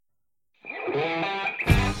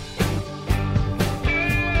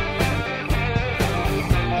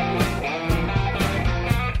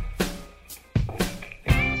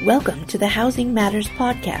Welcome to the Housing Matters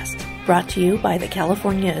Podcast, brought to you by the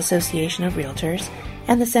California Association of Realtors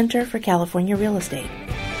and the Center for California Real Estate.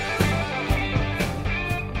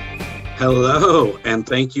 Hello, and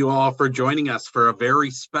thank you all for joining us for a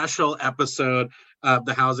very special episode of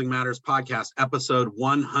the Housing Matters Podcast, episode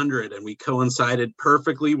 100, and we coincided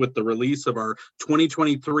perfectly with the release of our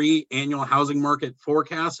 2023 annual housing market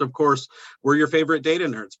forecast. Of course, we're your favorite data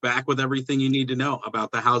nerds, back with everything you need to know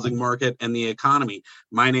about the housing market and the economy.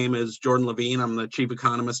 My name is Jordan Levine. I'm the chief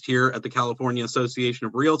economist here at the California Association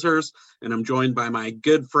of Realtors, and I'm joined by my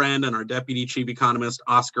good friend and our deputy chief economist,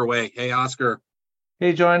 Oscar Way. Hey, Oscar.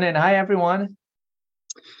 Hey, Jordan, and hi, everyone.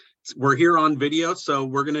 We're here on video, so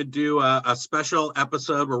we're going to do a special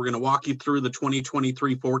episode where we're going to walk you through the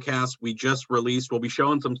 2023 forecast we just released. We'll be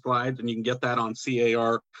showing some slides, and you can get that on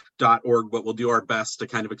car.org, but we'll do our best to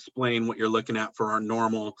kind of explain what you're looking at for our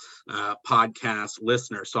normal podcast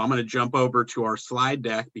listeners. So I'm going to jump over to our slide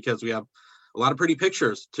deck because we have a lot of pretty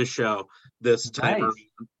pictures to show this time around.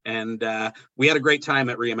 And we had a great time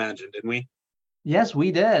at Reimagine, didn't we? Yes,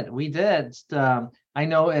 we did. We did. I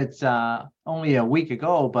know it's only a week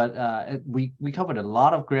ago, but we covered a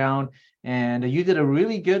lot of ground, and you did a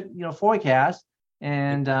really good forecast.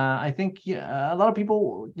 And I think a lot of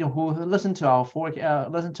people who listen to our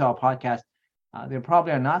podcast, they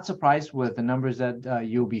probably are not surprised with the numbers that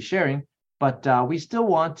you'll be sharing. But we still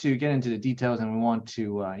want to get into the details, and we want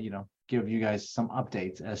to give you guys some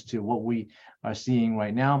updates as to what we are seeing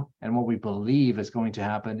right now and what we believe is going to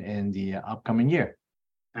happen in the upcoming year.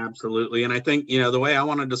 Absolutely. And I think, the way I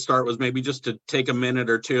wanted to start was maybe just to take a minute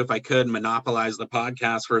or two, if I could, monopolize the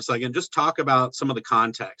podcast for a second, just talk about some of the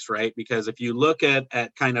context, right? Because if you look at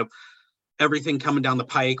kind of everything coming down the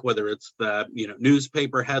pike, whether it's the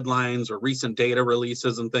newspaper headlines or recent data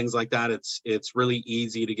releases and things like that, it's really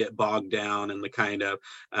easy to get bogged down in the kind of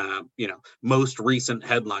most recent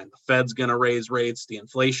headline. The Fed's going to raise rates. The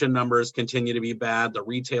inflation numbers continue to be bad. The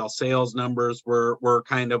retail sales numbers were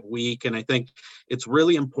kind of weak, and I think it's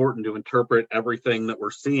really important to interpret everything that we're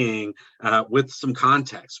seeing with some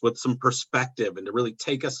context, with some perspective, and to really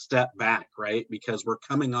take a step back, right? Because we're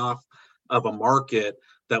coming off of a market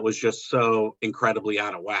that was just so incredibly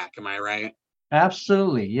out of whack. Am I right?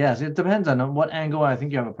 Absolutely. Yes. It depends on what angle. I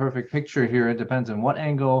think you have a perfect picture here. It depends on what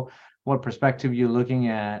angle, what perspective you're looking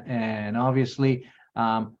at. And obviously,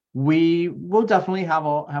 we will definitely have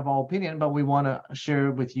our opinion, but we want to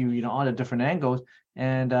share with you, all the different angles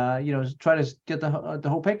and, try to get the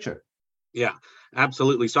whole picture. Yeah,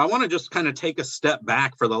 absolutely. So I want to just kind of take a step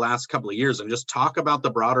back for the last couple of years and just talk about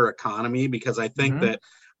the broader economy, because I think that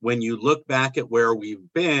when you look back at where we've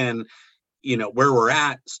been, where we're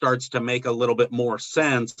at starts to make a little bit more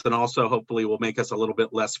sense, and also hopefully will make us a little bit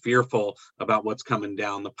less fearful about what's coming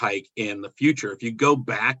down the pike in the future. If you go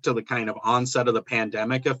back to the kind of onset of the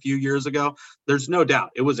pandemic a few years ago, there's no doubt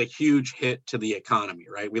it was a huge hit to the economy,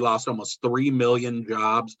 right? We lost almost 3 million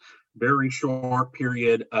jobs, very short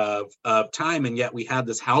period of time, and yet we had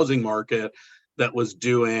this housing market that was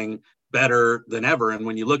doing better than ever. And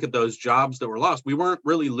when you look at those jobs that were lost, we weren't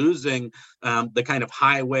really losing the kind of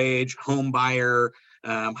high wage, home buyer,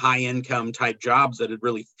 high income type jobs that had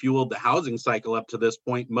really fueled the housing cycle up to this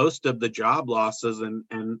point. Most of the job losses, and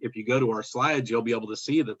if you go to our slides, you'll be able to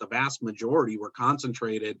see that the vast majority were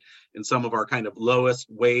concentrated in some of our kind of lowest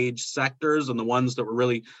wage sectors, and the ones that were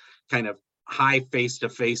really kind of high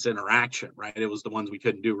face-to-face interaction, right? It was the ones we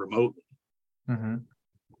couldn't do remotely. Mm-hmm.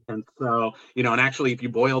 And so, and actually, if you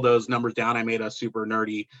boil those numbers down, I made a super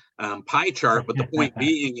nerdy pie chart. But the point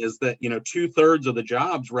being is that, 2/3 of the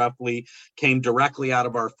jobs roughly came directly out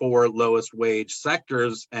of our 4 lowest wage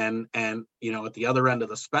sectors. And at the other end of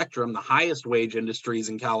the spectrum, the highest wage industries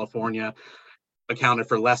in California accounted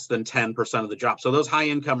for less than 10% of the jobs. So those high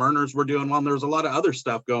income earners were doing well. And there was a lot of other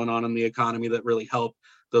stuff going on in the economy that really helped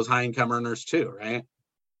those high income earners too, right?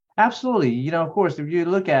 Absolutely. Of course, if you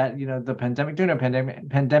look at, the pandemic, during the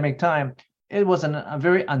pandemic time, it was a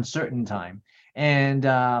very uncertain time. And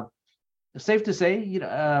safe to say,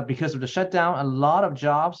 because of the shutdown, a lot of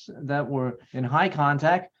jobs that were in high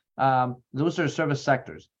contact, those are service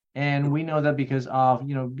sectors. And we know that because of,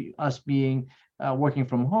 us being working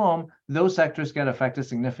from home, those sectors get affected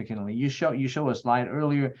significantly. You show a slide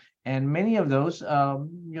earlier, and many of those,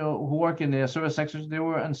 who work in the service sectors, they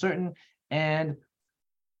were uncertain. And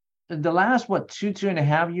the last,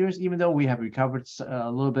 2.5 years, even though we have recovered a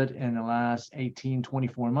little bit in the last 18,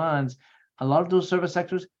 24 months, a lot of those service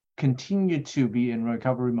sectors continue to be in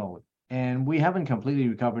recovery mode. And we haven't completely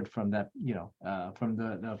recovered from that, from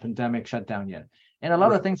the pandemic shutdown yet. And a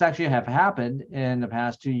lot of things actually have happened in the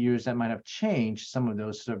past 2 years that might have changed some of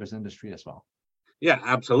those service industry as well. Yeah,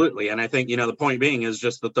 absolutely. And I think, the point being is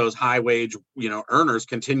just that those high wage, earners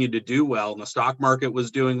continued to do well, and the stock market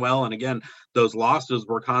was doing well. And again, those losses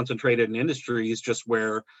were concentrated in industries just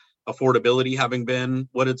where affordability, having been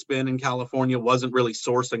what it's been in California, wasn't really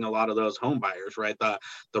sourcing a lot of those home buyers, right?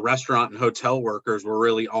 The restaurant and hotel workers were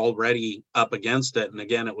really already up against it. And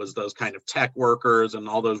again, it was those kind of tech workers and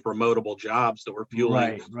all those remotable jobs that were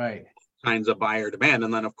fueling Right. kinds of buyer demand.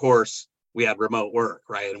 And then, of course, we had remote work,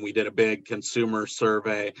 right? And we did a big consumer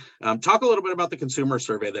survey. Talk a little bit about the consumer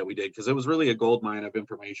survey that we did, because it was really a gold mine of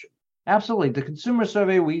information. Absolutely. The consumer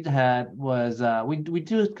survey we had was we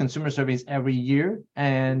do consumer surveys every year,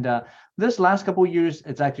 and this last couple of years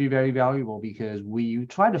it's actually very valuable because we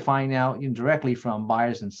try to find out directly from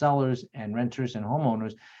buyers and sellers and renters and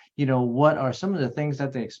homeowners, what are some of the things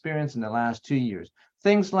that they experienced in the last 2 years.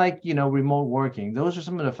 Things like remote working. Those are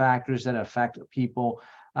some of the factors that affect people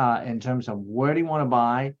in terms of where they want to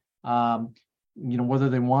buy, whether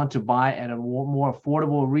they want to buy at a more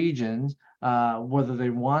affordable regions, whether they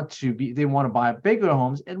want to buy bigger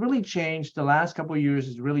homes. It really changed the last couple of years.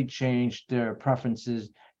 Has really changed their preferences,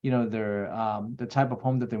 their the type of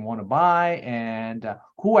home that they want to buy, and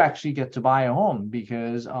who actually get to buy a home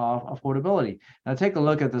because of affordability. Now take a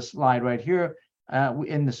look at the slide right here.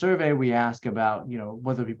 In the survey, we ask about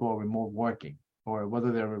whether people are remote working, or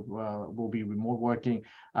whether they will be remote working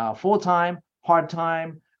full-time,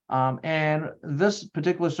 part-time. And this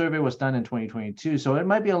particular survey was done in 2022. So it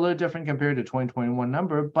might be a little different compared to 2021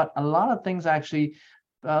 number, but a lot of things have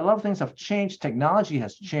changed. Technology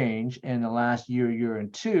has changed in the last year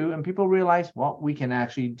and two, and people realize, well, we can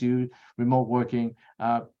actually do remote working.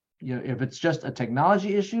 If it's just a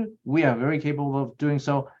technology issue, we are very capable of doing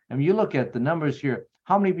so. And you look at the numbers here,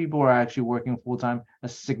 how many people are actually working full-time? A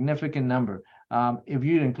significant number. If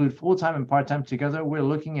you include full-time and part-time together, we're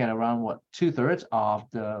looking at around 2/3 of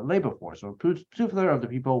the labor force, or 2/3 of the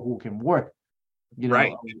people who can work.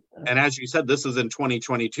 Right. And as you said, this is in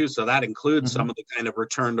 2022. So that includes some of the kind of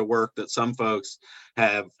return to work that some folks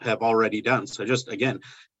have already done. So just, again,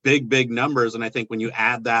 big numbers. And I think when you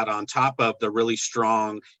add that on top of the really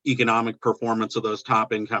strong economic performance of those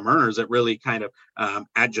top income earners, it really kind of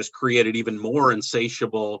just created even more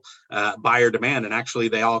insatiable buyer demand. And actually,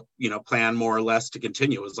 they all, plan more or less to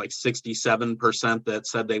continue. It was like 67% that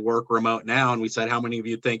said they work remote now. And we said, how many of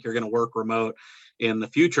you think you're going to work remote in the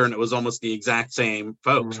future? And it was almost the exact same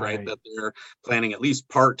folks, right? That they're planning at least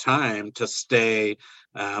part-time to stay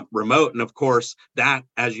remote. And of course, that,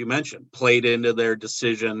 as you mentioned, played into their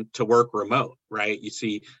decision to work remote, right? You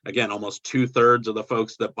see, again, almost 2/3 of the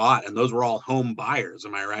folks that bought, and those were all home buyers.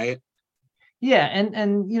 Am I right? Yeah. And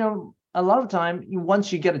a lot of time,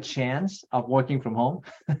 once you get a chance of working from home,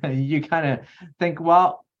 you kind of think,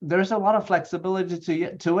 well, there's a lot of flexibility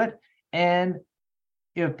to it. And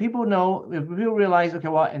if people realize, okay,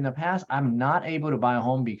 well, in the past, I'm not able to buy a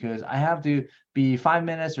home because I have to be 5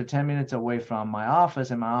 minutes or 10 minutes away from my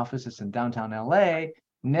office, and my office is in downtown LA.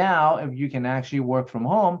 Now, if you can actually work from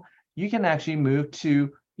home, you can actually move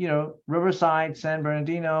to, Riverside, San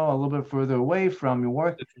Bernardino, a little bit further away from your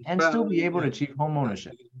work, and still be able to achieve home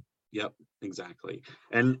ownership. Yep, exactly.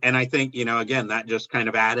 And I think, again, that just kind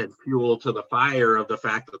of added fuel to the fire of the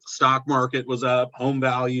fact that the stock market was up, home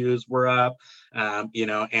values were up,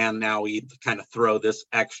 and now we kind of throw this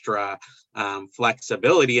extra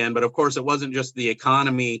flexibility in. But of course, it wasn't just the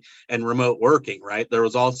economy and remote working, right? There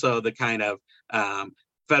was also the kind of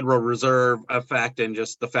Federal Reserve effect, and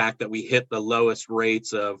just the fact that we hit the lowest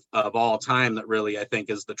rates of all time. That really, I think,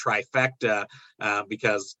 is the trifecta,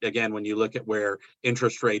 because again, when you look at where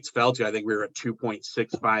interest rates fell to, I think we were at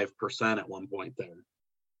 2.65% at one point there.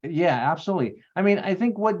 Yeah, absolutely. I mean, I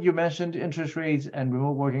think what you mentioned, interest rates and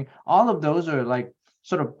remote working, all of those are like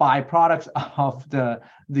sort of byproducts of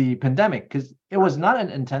the pandemic, because it was not an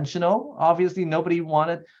intentional. Obviously, nobody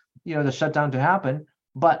wanted the shutdown to happen.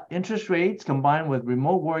 But interest rates combined with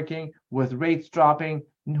remote working, with rates dropping,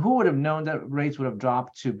 who would have known that rates would have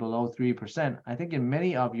dropped to below 3%? I think in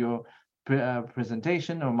many of your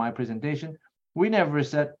presentation or my presentation, we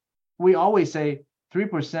always say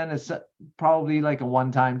 3% is probably like a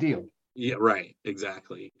one-time deal. Yeah, right.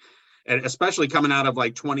 Exactly. And especially coming out of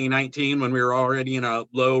like 2019, when we were already in a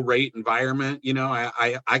low rate environment,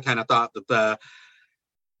 I kind of thought that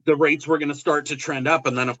the rates were going to start to trend up.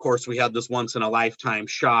 And then, of course, we had this once in a lifetime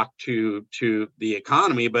shock to the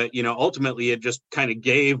economy. But, ultimately, it just kind of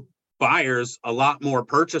gave buyers a lot more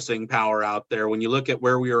purchasing power out there. When you look at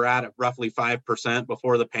where we were at roughly 5%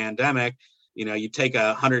 before the pandemic, you take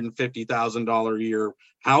a $150,000 a year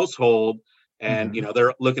household, and,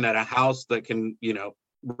 they're looking at a house that can,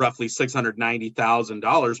 roughly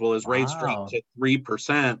 $690,000. Well, as rates dropped to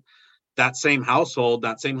 3%, that same household,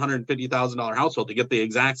 that same $150,000 household, to get the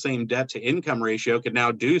exact same debt to income ratio could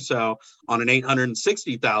now do so on an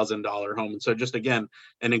 $860,000 home. And so just, again,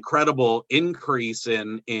 an incredible increase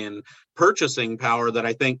in purchasing power that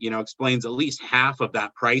I think, explains at least half of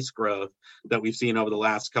that price growth that we've seen over the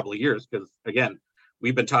last couple of years. Because, again,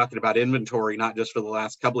 we've been talking about inventory, not just for the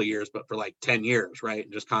last couple of years, but for like 10 years, right?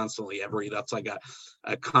 And just constantly that's like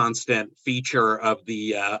a constant feature of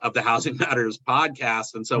the Housing Matters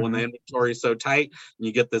podcast. And so when the inventory is so tight and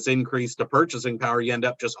you get this increase to purchasing power, you end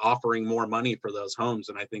up just offering more money for those homes.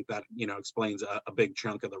 And I think that, explains a big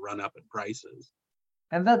chunk of the run up in prices.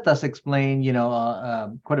 And that does explain,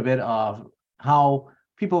 quite a bit of how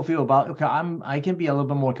people feel about, okay, I can be a little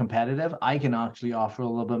bit more competitive. I can actually offer a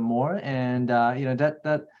little bit more, and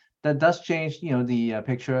that does change the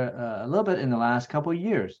picture a little bit in the last couple of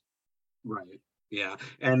years. Right. Yeah.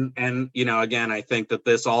 And again, I think that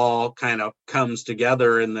this all kind of comes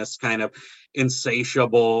together in this kind of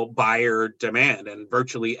insatiable buyer demand, and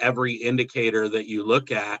virtually every indicator that you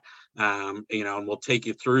look at, and we'll take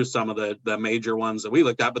you through some of the major ones that we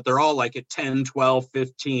looked at, but they're all like at 10, 12,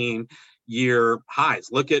 15 year highs.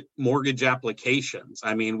 Look at mortgage applications.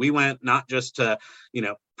 I mean, we went not just to,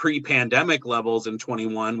 pre-pandemic levels in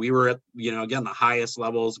 21, we were at, again, the highest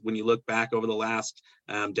levels when you look back over the last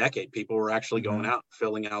decade. People were actually going out,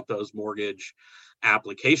 filling out those mortgage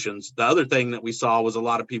applications. The other thing that we saw was a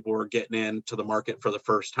lot of people were getting into the market for the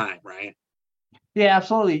first time, right? Yeah,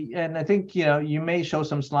 absolutely. And I think, you may show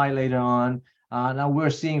some slide later on. Now we're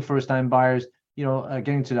seeing first-time buyers,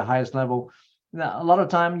 getting to the highest level. Now, a lot of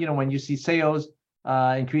time, when you see sales,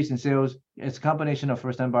 increase in sales, it's a combination of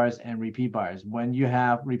first-time buyers and repeat buyers. When you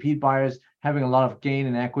have repeat buyers having a lot of gain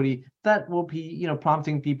in equity, that will be,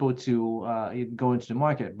 prompting people to go into the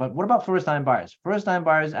market. But what about first-time buyers? First-time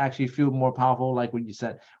buyers actually feel more powerful, like what you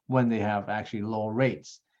said, when they have actually low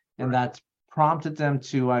rates. And that's prompted them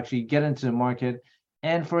to actually get into the market.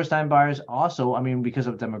 And first-time buyers also, because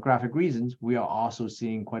of demographic reasons, we are also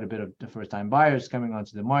seeing quite a bit of the first-time buyers coming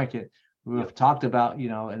onto the market. We've talked about,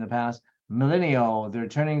 in the past, millennial, they're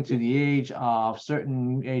turning to the age of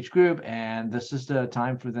certain age group, and this is the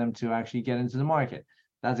time for them to actually get into the market.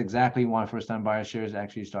 That's exactly why first-time buyer shares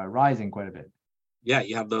actually start rising quite a bit. Yeah,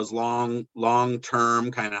 you have those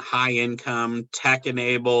long-term kind of high-income,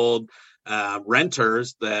 tech-enabled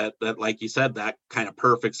renters that, like you said, that kind of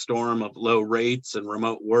perfect storm of low rates and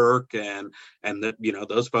remote work, and that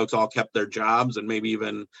those folks all kept their jobs and maybe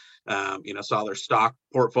even saw their stock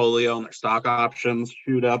portfolio and their stock options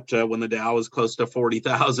shoot up to when the Dow was close to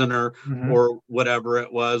 40,000 or whatever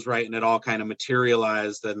it was, right? And it all kind of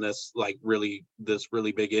materialized in this really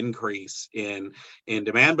big increase in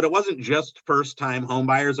demand. But it wasn't just first-time home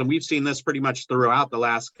buyers, and we've seen this pretty much throughout the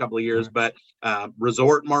last couple of years, but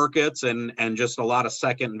resort markets and just a lot of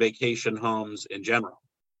second vacation homes in general.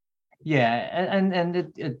 Yeah, and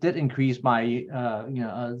it did increase by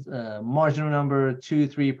a marginal number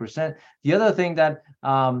 2-3%. The other thing that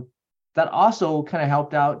also kind of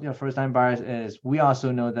helped out first-time buyers is we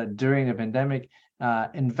also know that during the pandemic,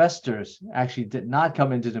 investors actually did not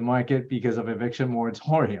come into the market because of eviction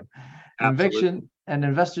moratorium. Eviction and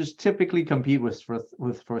investors typically compete with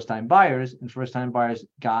first-time buyers, and first-time buyers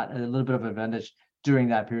got a little bit of advantage during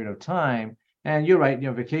that period of time. And you're right,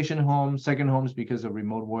 vacation homes, second homes, because of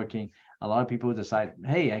remote working, a lot of people decide,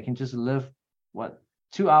 hey, I can just live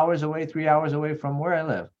 2 hours away, 3 hours away from where I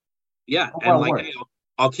live. Yeah, and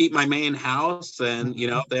I'll keep my main house, and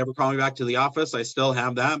if they ever call me back to the office, I still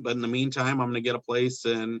have that. But in the meantime, I'm going to get a place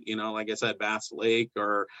in, like I said, Bass Lake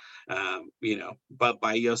or but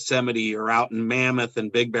by Yosemite or out in Mammoth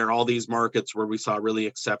and Big Bear, all these markets where we saw really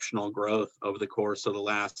exceptional growth over the course of the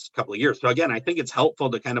last couple of years. So again, I think it's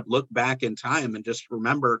helpful to kind of look back in time and just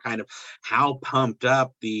remember kind of how pumped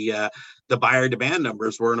up the buyer demand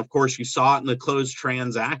numbers were. And of course, you saw it in the closed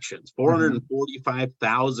transactions,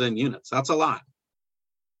 445,000 units. That's a lot.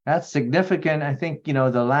 That's significant. I think, it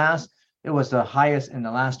was the highest in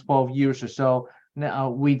the last 12 years or so. Now,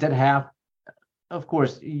 we did have, of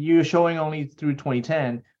course, you're showing only through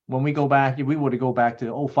 2010. When we go back, if we were to go back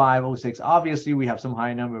to 05, 06, obviously we have some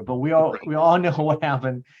high number, but we all know what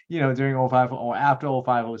happened, during 05 or after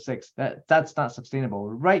 05, 06. That's not sustainable.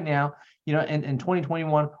 Right now, in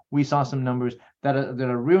 2021, we saw some numbers that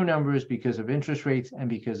are real numbers because of interest rates and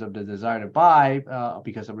because of the desire to buy,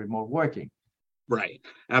 because of remote working. Right.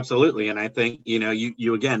 Absolutely. And I think,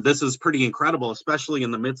 you again, this is pretty incredible, especially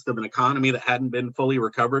in the midst of an economy that hadn't been fully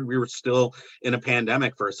recovered. We were still in a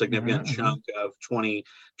pandemic for a significant chunk of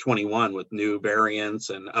 2021 with new variants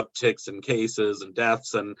and upticks in cases and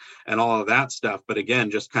deaths and all of that stuff. But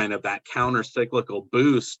again, just kind of that counter cyclical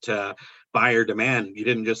boost to buyer demand. You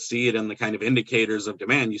didn't just see it in the kind of indicators of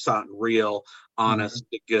demand, you saw it in real honest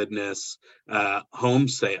to goodness home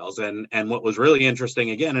sales. And what was really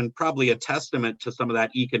interesting, again, and probably a testament to some of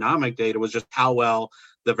that economic data, was just how well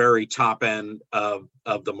the very top end of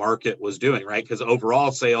the market was doing, right? Because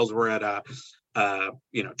overall sales were at a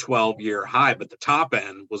 12-year high, but the top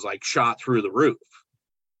end was like shot through the roof.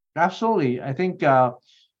 Absolutely. I think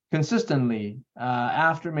consistently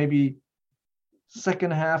after maybe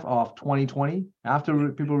second half of 2020, after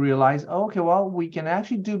people realized, oh, okay, well, we can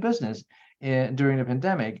actually do business during the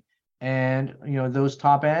pandemic. And, those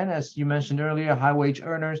top end, as you mentioned earlier, high wage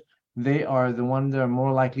earners, they are the ones that are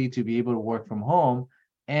more likely to be able to work from home.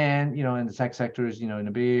 And, in the tech sectors, in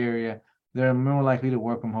the Bay Area, they're more likely to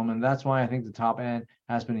work from home. And that's why I think the top end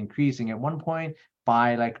has been increasing at one point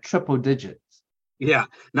by like triple digits. Yeah,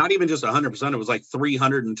 not even just 100%. It was like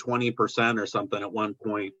 320% or something at one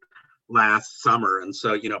point last summer. And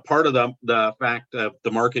so, part of the fact of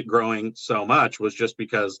the market growing so much was just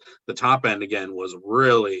because the top end, again, was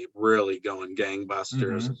really, really going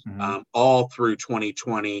gangbusters all through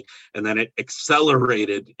 2020. And then it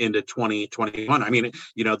accelerated into 2021. I mean,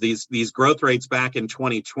 these growth rates back in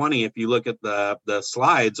 2020, if you look at the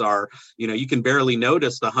slides, are, you can barely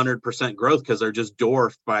notice the 100% growth because they're just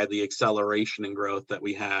dwarfed by the acceleration in growth that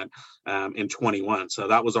we had in 21. So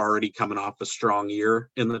that was already coming off a strong year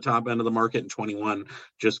in the top end of the market, and 21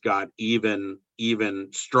 just got even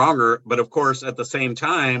stronger. But of course, at the same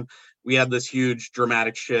time, we had this huge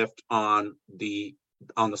dramatic shift on the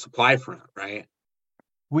supply front, right?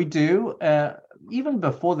 We do. Even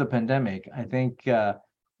before the pandemic, I think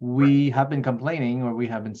we have been complaining, or we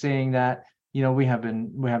have been saying that we have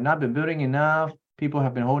not been building enough. People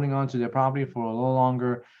have been holding on to their property for a little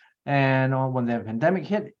longer, and when the pandemic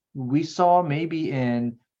hit, we saw maybe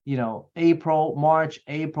in March,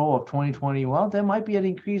 April of 2020, well, there might be an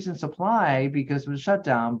increase in supply because of the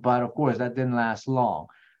shutdown, but of course that didn't last long.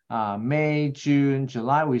 May, June,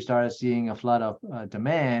 July, we started seeing a flood of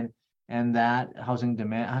demand, and that housing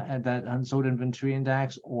demand, that unsold inventory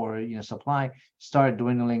index, or supply, started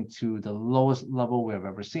dwindling to the lowest level we've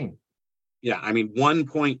ever seen. Yeah, I mean,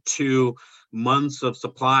 1.2 months of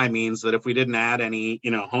supply means that if we didn't add any,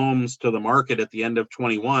 homes to the market at the end of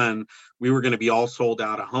 21, we were going to be all sold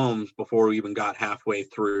out of homes before we even got halfway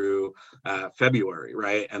through February,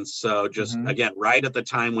 right? And so just, again, right at the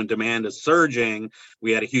time when demand is surging,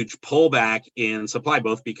 we had a huge pullback in supply,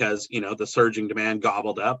 both because, the surging demand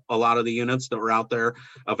gobbled up a lot of the units that were out there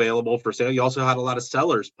available for sale. You also had a lot of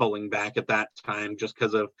sellers pulling back at that time just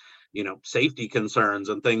because of safety concerns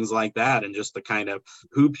and things like that, and just the kind of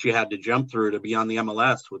hoops you had to jump through to be on the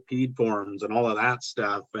MLS with PED forms and all of that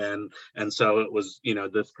stuff. And so it was,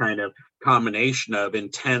 this kind of combination of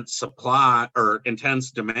intense supply or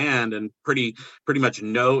intense demand and pretty much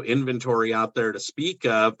no inventory out there to speak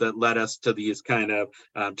of that led us to these kind of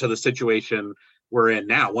to the situation we're in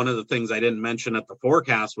now. One of the things I didn't mention at the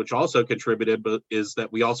forecast, which also contributed, but is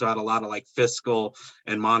that we also had a lot of like fiscal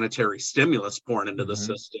and monetary stimulus pouring into the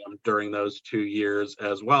system during those 2 years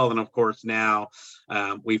as well. And of course, now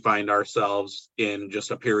we find ourselves in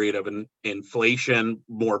just a period of inflation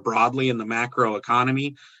more broadly in the macro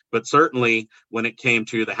economy, but certainly when it came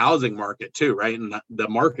to the housing market too, right? And the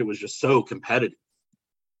market was just so competitive.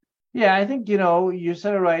 Yeah, I think, you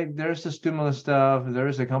said it right. There's the stimulus stuff.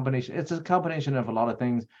 There's a combination. It's a combination of a lot of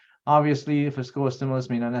things. Obviously, fiscal stimulus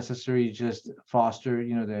may not necessarily just foster,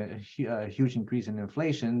 the huge increase in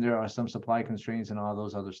inflation. There are some supply constraints and all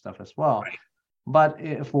those other stuff as well. Right.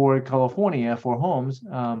 But for California, for homes,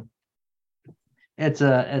 it's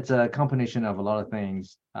a combination of a lot of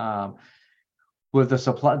things. With the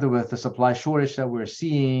supply shortage that we're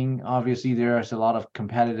seeing, obviously there's a lot of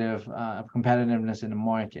competitiveness in the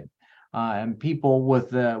market. And people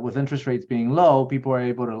with interest rates being low, people are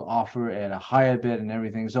able to offer at a higher bid and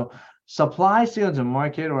everything. So supply stay on the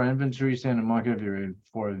market, or inventory stay on the market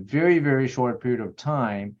for a very, very short period of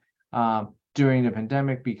time during the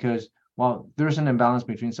pandemic, because there's an imbalance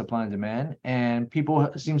between supply and demand, and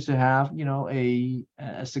people seems to have a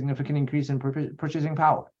significant increase in purchasing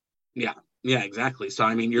power. Yeah, exactly. So,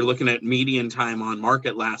 I mean, you're looking at median time on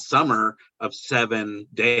market last summer of 7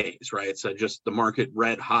 days, right? So just the market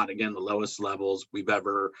red hot, again, the lowest levels we've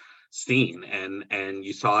ever seen. And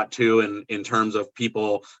you saw it too in terms of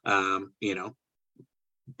people,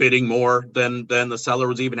 bidding more than the seller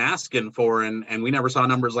was even asking for, and we never saw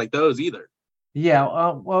numbers like those either.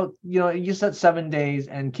 Yeah, well, you said 7 days,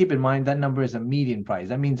 and keep in mind that number is a median price.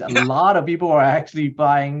 That means a lot of people are actually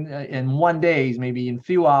buying in 1 day, maybe in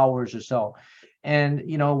few hours or so. And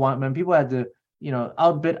when people had to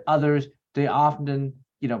outbid others, they often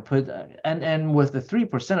put and with the 3%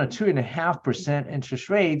 or 2.5% interest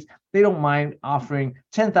rates, they don't mind offering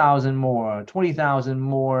 10,000 more, 20,000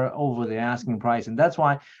 more over the asking price, and that's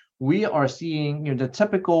why we are seeing the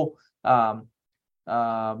typical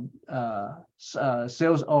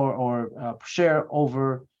sales or share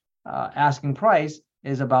over asking price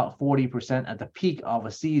is about 40% at the peak of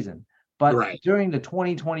a season. But during the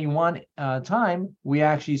 2021 time, we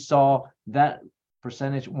actually saw that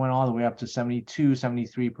percentage went all the way up to 72,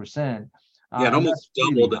 73%. It almost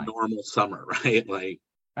doubled a normal summer, right? Like,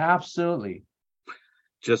 absolutely.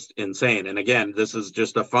 Just insane. And again, this is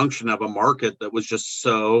just a function of a market that was just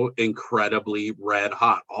so incredibly red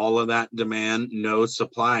hot. All of that demand, no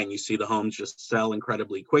supply, and you see the homes just sell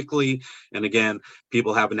incredibly quickly. And again,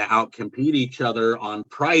 people having to outcompete each other on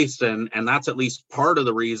price, and that's at least part of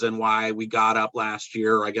the reason why we got up last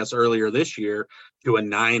year, or I guess earlier this year, to a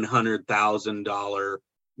 $900,000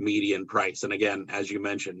 median price. And again, as you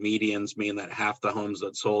mentioned, medians mean that half the homes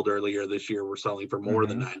that sold earlier this year were selling for more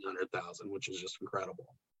than 900,000, which is just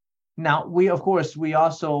incredible. Now, we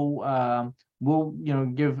also will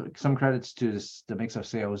give some credits to the mix of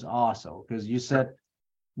sales also, because you said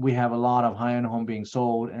we have a lot of high-end home being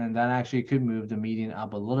sold, and that actually could move the median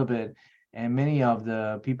up a little bit. And many of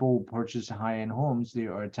the people who purchase high-end homes, they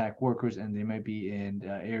are tech workers, and they might be in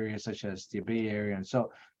areas such as the Bay Area, and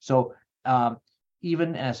so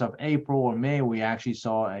even as of April or May, we actually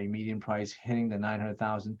saw a median price hitting the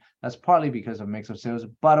 900,000. That's partly because of mix of sales,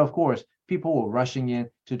 but of course, people were rushing in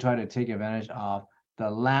to try to take advantage of the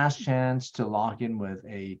last chance to lock in with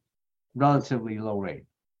a relatively low rate.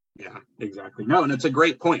 Yeah, exactly. No, and it's a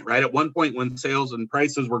great point, right? At one point when sales and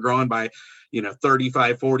prices were growing by,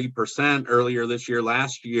 35, 40% earlier this year,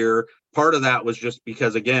 last year, part of that was just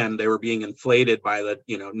because, again, they were being inflated by the,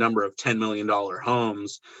 number of $10 million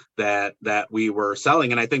homes that we were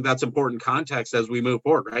selling. And I think that's important context as we move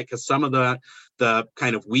forward, right? Because some of the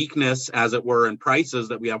kind of weakness, as it were, in prices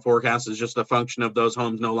that we have forecast is just a function of those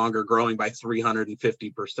homes no longer growing by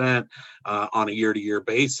 350% on a year-to-year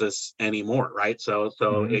basis anymore, right? So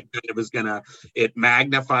it kind of is it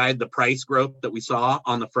magnified the price growth that we saw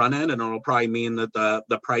on the front end, and it'll probably mean that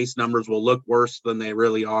the price numbers will look worse than they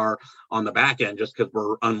really are on the back end, just because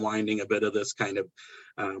we're unwinding a bit of this kind of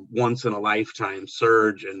once in a lifetime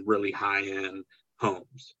surge in really high end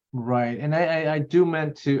homes. Right. And I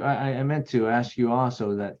meant to ask you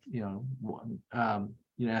also that,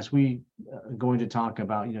 as we are going to talk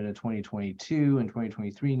about, the 2022 and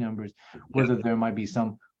 2023 numbers, whether there might be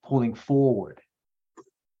some pulling forward.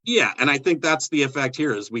 Yeah, and I think that's the effect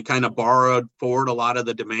here is we kind of borrowed forward a lot of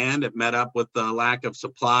the demand. It met up with the lack of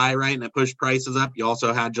supply, right? And it pushed prices up. You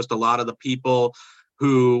also had just a lot of the people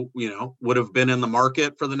who, would have been in the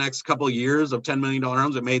market for the next couple of years of $10 million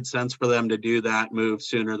homes. It made sense for them to do that move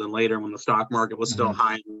sooner than later when the stock market was still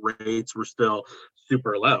high and rates were still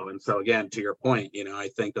super low. And so again, to your point, I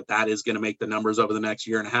think that is going to make the numbers over the next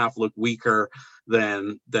year and a half look weaker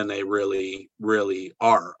than they really, really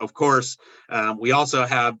are. Of course, we also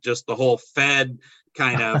have just the whole Fed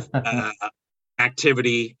kind of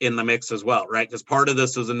activity in the mix as well, right? Because part of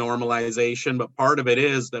this is a normalization, but part of it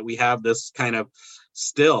is that we have this kind of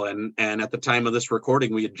still, and at the time of this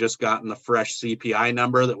recording, we had just gotten the fresh CPI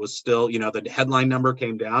number that was still, the headline number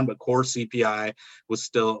came down, but core CPI was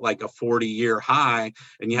still like a 40-year high,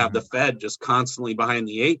 and you have the Fed just constantly behind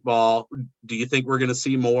the eight ball. Do you think we're going to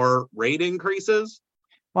see more rate increases?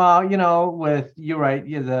 Well, you're right.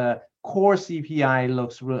 Yeah, the core CPI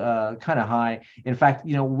looks kind of high. In fact,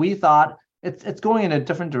 we thought it's going in a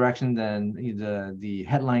different direction than the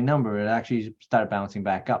headline number. It actually started bouncing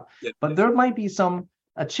back up. But there might be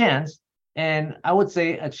a chance, and I would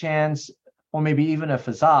say a chance, or maybe even a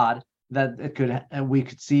facade, that we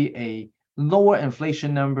could see a lower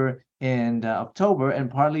inflation number in October, and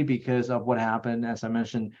partly because of what happened, as I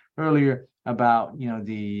mentioned earlier, about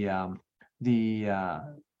the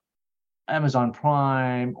Amazon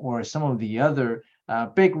Prime or some of the other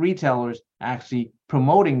big retailers actually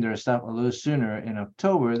promoting their stuff a little sooner in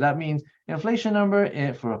October. That means inflation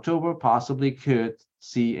number for October possibly could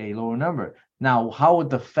see a lower number. Now, how would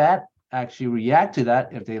the Fed actually react to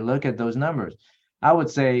that if they look at those numbers? I would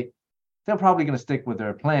say they're probably going to stick with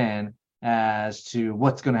their plan as to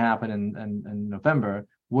what's going to happen in November,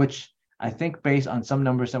 which I think based on some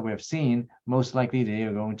numbers that we have seen, most likely they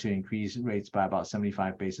are going to increase rates by about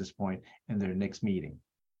 75 basis points in their next meeting.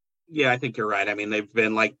 Yeah, I think you're right. I mean, they've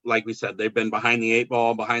been like we said, they've been behind the eight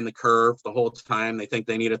ball, behind the curve the whole time. They think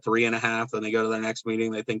they need a 3.5, then they go to their next meeting,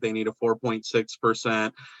 they think they need a 4.6%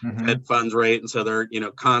 Mm-hmm. Fed funds rate, and so they're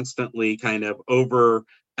constantly kind of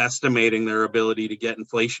overestimating their ability to get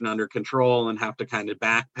inflation under control and have to kind of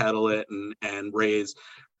backpedal it and raise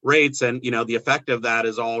rates. And the effect of that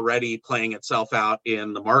is already playing itself out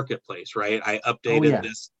in the marketplace, right? I Oh updated yeah.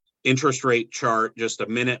 this interest rate chart just a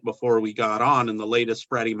minute before we got on, and the latest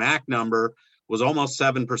Freddie Mac number was almost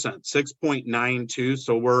 7%, 6.92.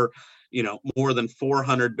 So we're more than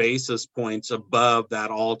 400 basis points above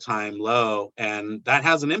that all-time low, and that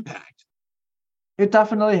has an impact. It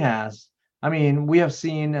definitely has. I mean, we have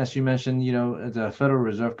seen, as you mentioned, the Federal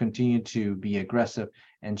Reserve continue to be aggressive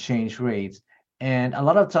and change rates. And a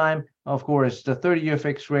lot of time, of course, the 30-year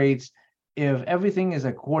fixed rates, if everything is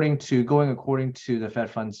going according to the Fed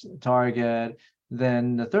funds target,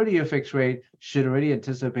 then the 30-year fixed rate should already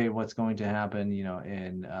anticipate what's going to happen,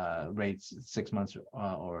 in rates 6 months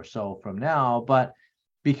or so from now. But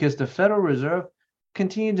because the Federal Reserve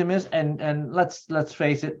continue to miss, and let's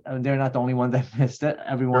face it, they're not the only one that missed it.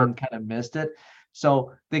 Everyone kind of missed it.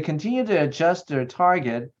 So they continue to adjust their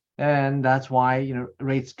target, and that's why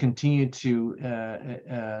rates continue to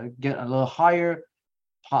get a little higher.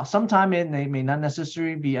 Sometime they may not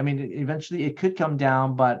necessarily be. I mean, eventually it could come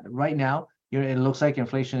down, but right now, it looks like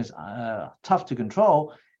inflation is tough to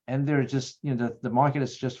control, and they're just the market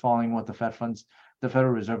is just following what the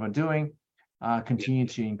Federal Reserve are doing, continue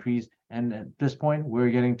to increase. And at this point, we're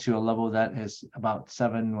getting to a level that is about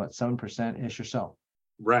 7% ish or so.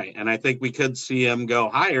 Right. And I think we could see them go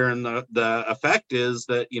higher. And the effect is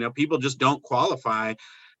that, people just don't qualify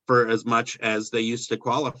for as much as they used to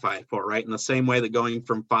qualify for, right? In the same way that going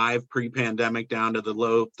from 5 pre-pandemic down to the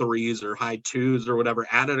low 3s or high 2s or whatever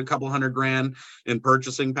added a couple $100,000 in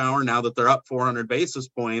purchasing power. Now that they're up 400 basis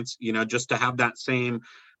points, just to have that same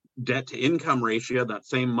debt to income ratio, that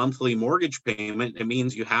same monthly mortgage payment, it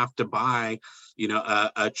means you have to buy,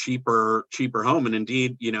 a cheaper home. And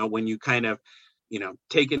indeed, when you kind of,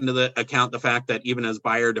 take into the account the fact that even as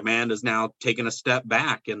buyer demand is now taking a step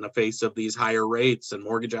back in the face of these higher rates, and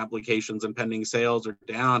mortgage applications and pending sales are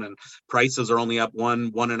down, and prices are only up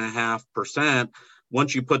 1.5%.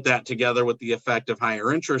 Once you put that together with the effect of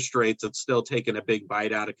higher interest rates, it's still taking a big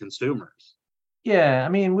bite out of consumers. Yeah, I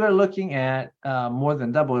mean, we're looking at more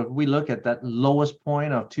than double. If we look at that lowest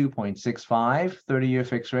point of 2.65 30-year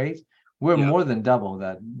fixed rates, we're more than double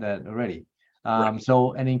that already. Right.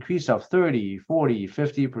 So an increase of 30, 40,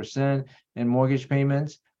 50% in mortgage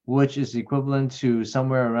payments, which is equivalent to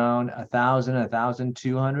somewhere around 1,000,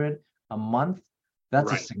 1,200 a month.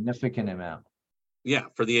 That's a significant amount. Yeah,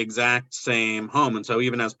 for the exact same home. And so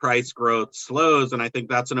even as price growth slows, and I think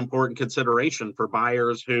that's an important consideration for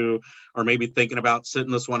buyers who are maybe thinking about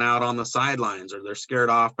sitting this one out on the sidelines, or they're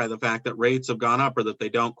scared off by the fact that rates have gone up or that they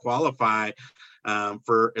don't qualify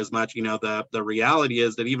for as much. The reality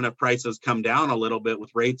is that even if prices come down a little bit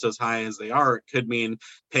with rates as high as they are, it could mean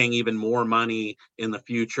paying even more money in the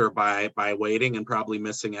future by waiting, and probably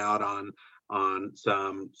missing out on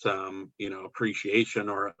some appreciation,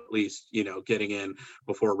 or at least getting in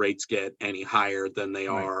before rates get any higher than they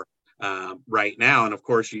are right now. And of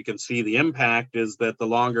course, you can see the impact is that the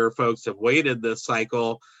longer folks have waited this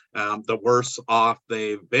cycle, the worse off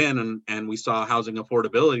they've been. And we saw housing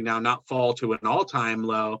affordability now not fall to an all-time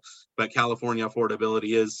low, but California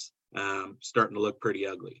affordability is starting to look pretty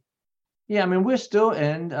ugly. Yeah, I mean, we're still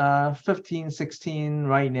in 15, 16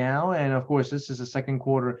 right now. And of course, this is the second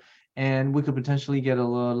quarter, and we could potentially get a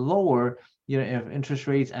little lower, if interest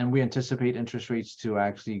rates, and we anticipate interest rates to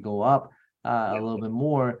actually go up a little bit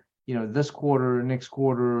more, this quarter, next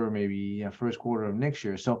quarter, or maybe first quarter of next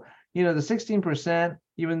year. So, the 16%,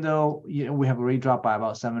 even though we have already dropped by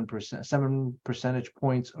about 7%, 7 percentage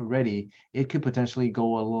points already, it could potentially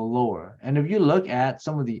go a little lower. And if you look at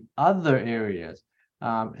some of the other areas,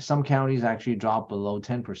 some counties actually drop below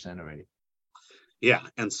 10% already. Yeah.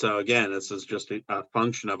 And so again, this is just a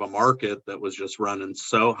function of a market that was just running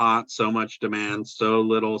so hot, so much demand, so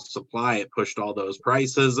little supply. It pushed all those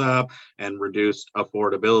prices up and reduced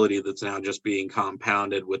affordability that's now just being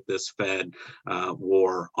compounded with this Fed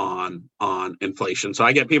war on inflation. So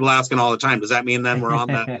I get people asking all the time, does that mean then we're on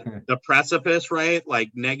the precipice, right?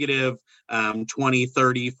 Like negative 20,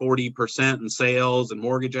 30, 40% in sales and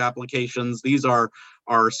mortgage applications. These are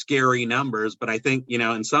scary numbers. But I think,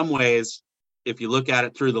 in some ways, if you look at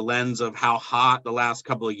it through the lens of how hot the last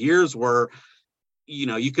couple of years were,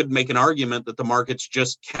 you could make an argument that the market's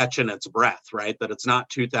just catching its breath, right? That it's not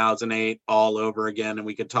 2008 all over again. And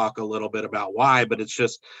we could talk a little bit about why, but it's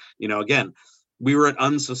just, again, we were at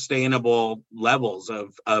unsustainable levels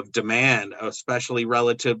of demand, especially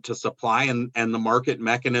relative to supply, and the market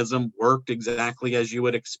mechanism worked exactly as you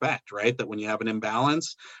would expect, right? That when you have an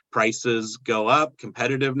imbalance, prices go up,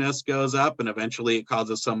 competitiveness goes up, and eventually it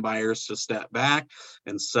causes some buyers to step back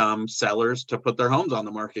and some sellers to put their homes on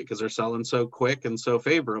the market because they're selling so quick and so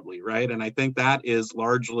favorably, right? And I think that is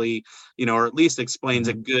largely, or at least explains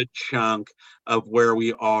a good chunk of where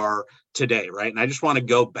we are today, right? And I just want to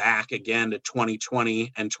go back again to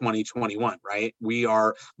 2020 and 2021, right? We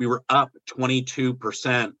were up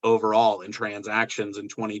 22% overall in transactions in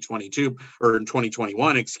 2022 or in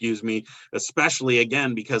 2021, excuse me, especially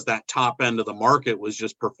again because that top end of the market was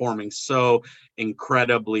just performing so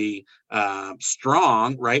incredibly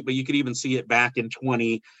strong, right? But you could even see it back in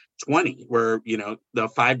 2020 where the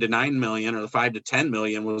 5 to 9 million or the 5 to 10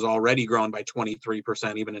 million was already growing by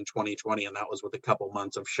 23% even in 2020, and that was with a couple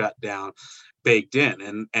months of shutdown baked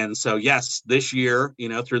in. And so yes, this year,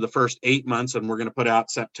 through the first 8 months, and we're going to put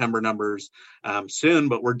out September numbers soon,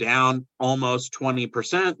 but we're down almost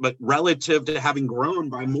 20%. But relative to having grown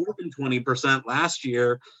by more than 20% last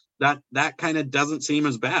year, that kind of doesn't seem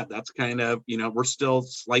as bad. That's kind of, we're still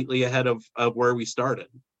slightly ahead of where we started.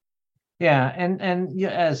 Yeah, and yeah,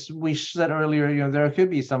 as we said earlier, there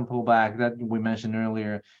could be some pullback that we mentioned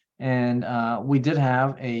earlier, and we did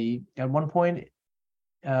have at one point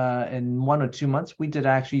in 1 or 2 months, we did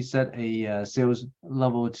actually set a sales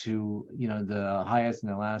level to the highest in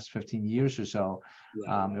the last 15 years or so.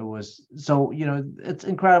 Yeah. It was so it's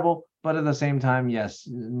incredible, but at the same time, yes.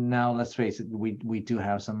 Now let's face it, we do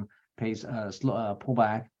have some pace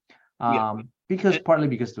pullback. Partly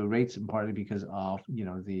because of the rates and partly because of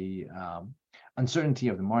the uncertainty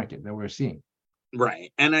of the market that we're seeing.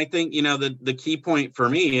 Right. And I think, the key point for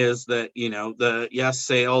me is that,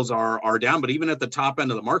 sales are down, but even at the top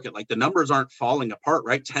end of the market, like the numbers aren't falling apart,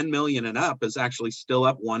 right? 10 million and up is actually still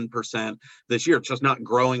up 1% this year. It's just not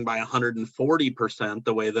growing by 140%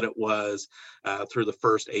 the way that it was through the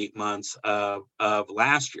first 8 months of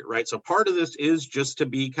last year, right? So part of this is just to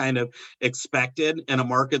be kind of expected in a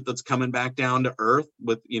market that's coming back down to earth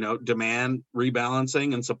with, demand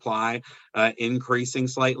rebalancing and supply increasing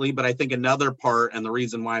slightly. But I think another part, and the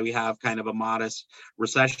reason why we have kind of a modest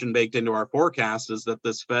recession baked into our forecast, is that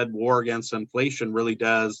this Fed war against inflation really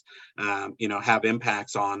does, have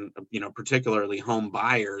impacts on, particularly home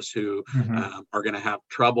buyers who are going to have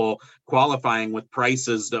trouble qualifying with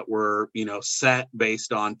prices that were, set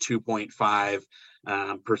based on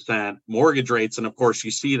 2.5% mortgage rates. And of course,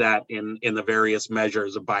 you see that in the various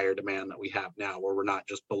measures of buyer demand that we have now, where we're not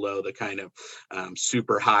just below the kind of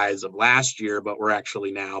super highs of last year, but we're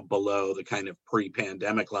actually now below the kind of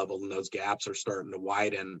pre-pandemic level, and those gaps are starting to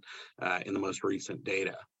widen in the most recent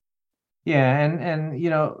data. Yeah, and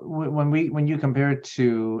when you compare it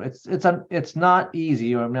to, it's not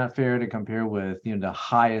easy or not fair to compare with the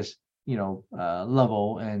highest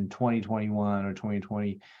level in 2021 or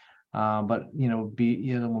 2020. But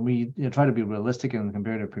when we try to be realistic and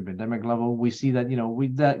compare to pre-pandemic level, we see that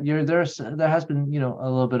there has been a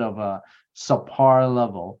little bit of a subpar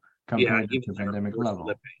level compared to pre-pandemic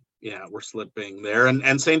level. Yeah, we're slipping there,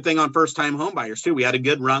 and same thing on first-time home buyers too. We had a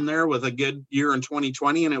good run there with a good year in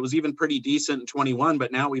 2020, and it was even pretty decent in 21.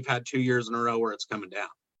 But now we've had 2 years in a row where it's coming down.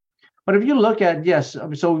 But if you look at,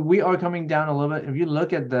 so we are coming down a little bit. If you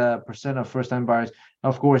look at the percent of first-time buyers,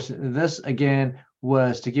 of course, this again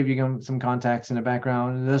was to give you some context in the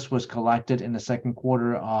background. This was collected in the second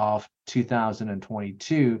quarter of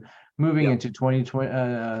 2022. Moving into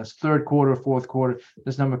 2020, third quarter, fourth quarter,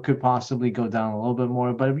 this number could possibly go down a little bit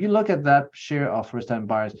more. But if you look at that share of first-time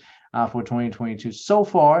buyers for 2022, so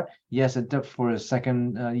far, yes, it dipped for a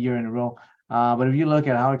second year in a row. But if you look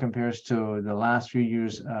at how it compares to the last few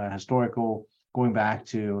years, historical, going back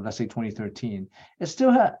to, let's say, 2013, it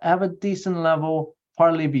still have a decent level,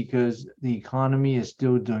 partly because the economy is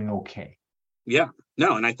still doing okay. Yeah,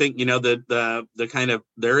 no, and I think the kind of,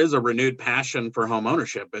 there is a renewed passion for home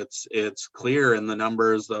ownership. It's clear in the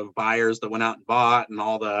numbers of buyers that went out and bought, and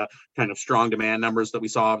all the kind of strong demand numbers that we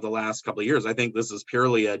saw over the last couple of years. I think this is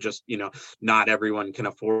purely not everyone can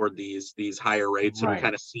afford these higher rates, and we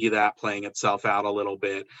kind of see that playing itself out a little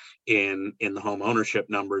bit in the home ownership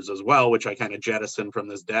numbers as well, which I kind of jettisoned from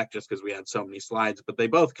this deck just because we had so many slides, but they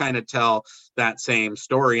both kind of tell that same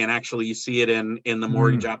story. And actually you see it in the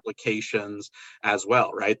mortgage applications as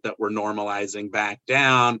well, right? That we're normalizing back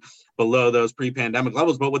down below those pre-pandemic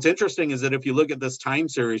levels. But what's interesting is that if you look at this time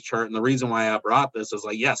series chart, and the reason why I brought this is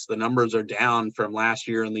yes, the numbers are down from last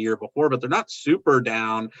year and the year before, but they're not super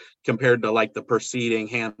down compared to the preceding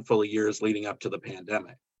handful of years leading up to the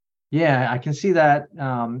pandemic. Yeah, I can see that.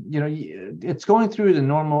 It's going through the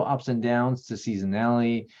normal ups and downs to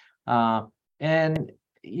seasonality, and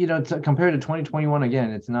compared to 2021,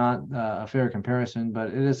 again, it's not a fair comparison, but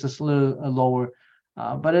it is just a little lower,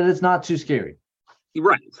 but it is not too scary.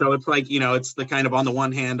 Right. So it's like, it's the kind of on the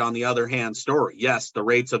one hand, on the other hand story. Yes, the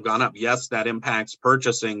rates have gone up. Yes, that impacts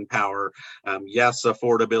purchasing power. Yes,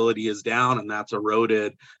 affordability is down, and that's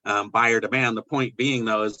eroded buyer demand. The point being,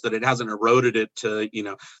 though, is that it hasn't eroded it to,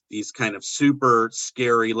 these kind of super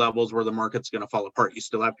scary levels where the market's going to fall apart. You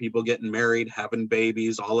still have people getting married, having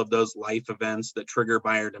babies, all of those life events that trigger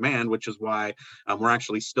buyer demand, which is why we're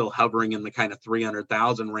actually still hovering in the kind of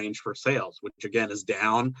 300,000 range for sales, which again is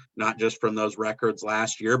down, not just from those records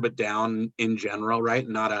last year, but down in general, right?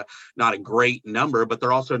 Not a great number, but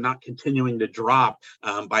they're also not continuing to drop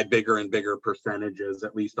by bigger and bigger percentages,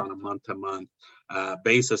 at least on a month-to-month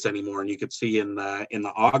basis anymore. And you could see in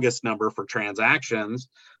the August number for transactions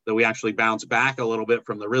that we actually bounced back a little bit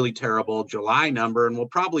from the really terrible July number, and we'll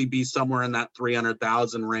probably be somewhere in that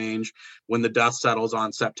 300,000 range when the dust settles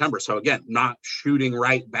on September. So again, not shooting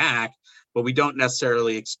right back, but we don't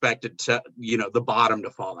necessarily expect it to, the bottom to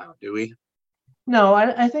fall out, do we? No,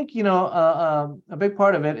 I think a big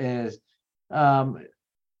part of it is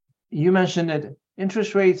you mentioned that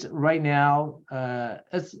interest rates right now,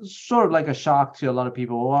 it's sort of like a shock to a lot of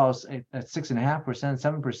people. Wow, at 6.5%,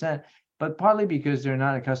 7%, but partly because they're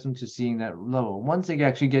not accustomed to seeing that level. Once they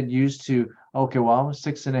actually get used to, okay, well,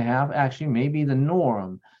 6.5 actually may be the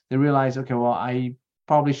norm. They realize, okay, well, I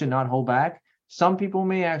probably should not hold back. Some people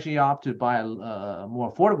may actually opt to buy a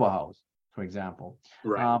more affordable house, for example.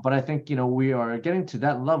 Right. But I think we are getting to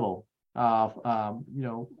that level of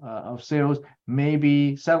sales,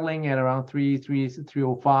 maybe settling at around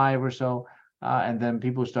 305 or so, and then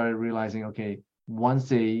people started realizing, okay, once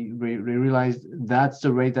they realize that's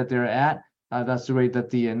the rate that they're at, that's the rate that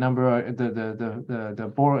the number,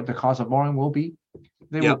 the cost of borrowing will be,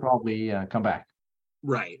 they will probably come back.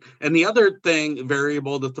 Right. And the other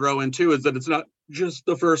variable to throw in too is that it's not just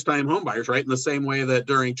the first time home buyers, right? In the same way that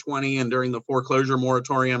during 20 and during the foreclosure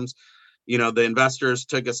moratoriums, the investors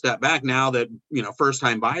took a step back. Now that, first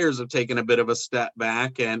time buyers have taken a bit of a step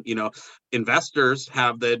back, and, investors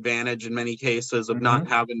have the advantage in many cases of not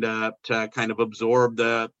having to kind of absorb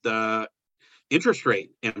the interest rate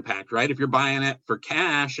impact, right? If you're buying it for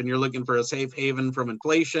cash and you're looking for a safe haven from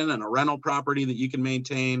inflation and a rental property that you can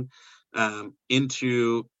maintain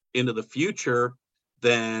into the future,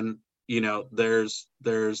 then there's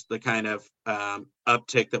the kind of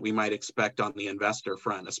uptick that we might expect on the investor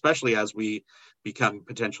front, especially as we become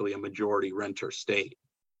potentially a majority renter state.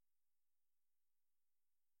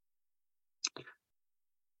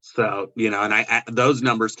 So, and those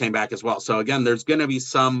numbers came back as well. So again, there's going to be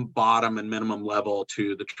some bottom and minimum level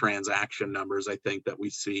to the transaction numbers, I think, that we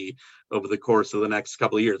see over the course of the next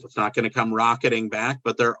couple of years. It's not going to come rocketing back,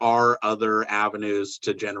 but there are other avenues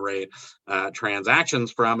to generate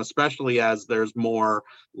transactions from, especially as there's more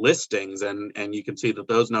listings. And you can see that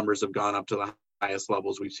those numbers have gone up to the highest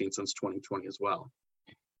levels we've seen since 2020 as well.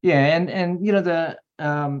 Yeah. And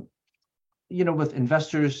with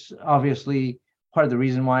investors, obviously, part of the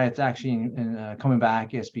reason why it's actually coming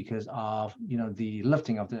back is because of the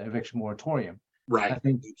lifting of the eviction moratorium. Right.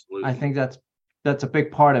 I think that's a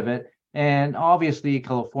big part of it. And obviously,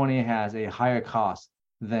 California has a higher cost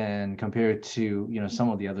than compared to some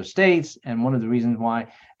of the other states. And one of the reasons why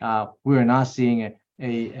we're not seeing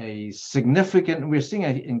a significant, we're seeing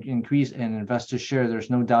an increase in investor share. There's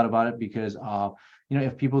no doubt about it, because of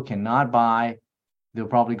if people cannot buy, they'll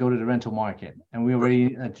probably go to the rental market. And we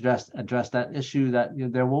already addressed that issue, that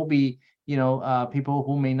there will be, people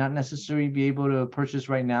who may not necessarily be able to purchase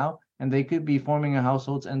right now, and they could be forming a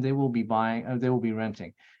households, and they will be buying, or they will be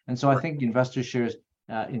renting. And so I think the investor shares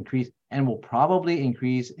increase, and will probably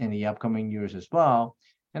increase in the upcoming years as well.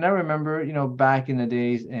 And I remember, back in the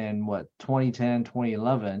days in 2010,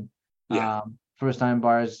 2011, first time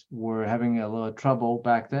buyers were having a little trouble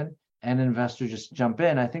back then, and investors just jump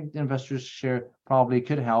in. I think the investors share probably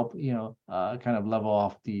could help, kind of level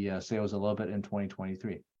off the sales a little bit in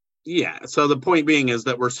 2023. Yeah. So the point being is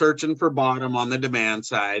that we're searching for bottom on the demand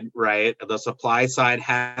side, right? The supply side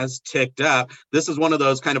has ticked up. This is one of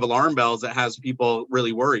those kind of alarm bells that has people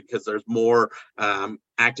really worried, because there's more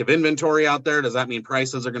active inventory out there. Does that mean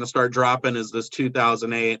prices are going to start dropping? Is this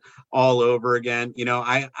 2008 all over again?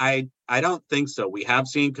 I don't think so. We have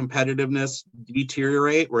seen competitiveness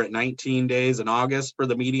deteriorate. We're at 19 days in August for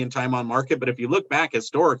the median time on market. But if you look back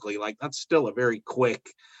historically, that's still a very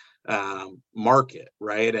quick market,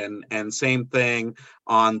 right? And same thing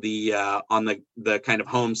on the kind of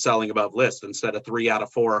homes selling above list. Instead of 3 out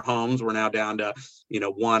of 4 homes, we're now down to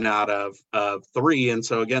 1 out of 3. And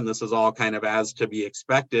so again, this is all kind of as to be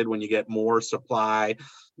expected when you get more supply,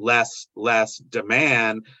 less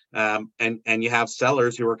demand, and you have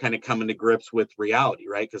sellers who are kind of coming to grips with reality,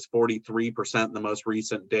 right? Because 43% in the most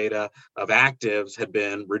recent data of actives had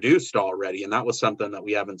been reduced already, and that was something that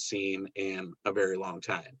we haven't seen in a very long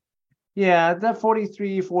time. Yeah, that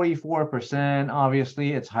 44%,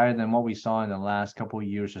 obviously, it's higher than what we saw in the last couple of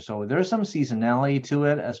years or so. There's some seasonality to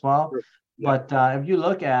it as well. Yeah. But if you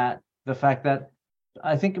look at the fact that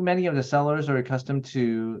I think many of the sellers are accustomed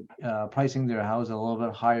to pricing their house a little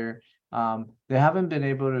bit higher, they haven't been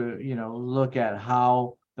able to, look at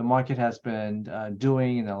how the market has been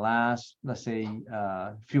doing in the last, let's say,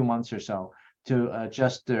 few months or so to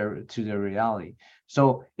adjust to their reality.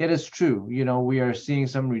 So it is true, we are seeing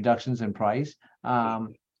some reductions in price.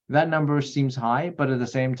 That number seems high, but at the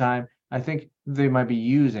same time, I think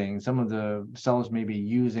some of the sellers may be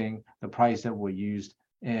using the price that were used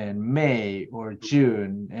in May or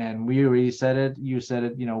June. And we already said it, you said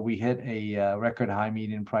it, we hit a record high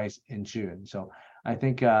median price in June. So I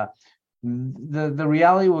think the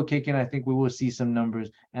reality will kick in. I think we will see some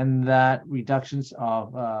numbers, and that reductions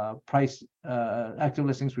of price, active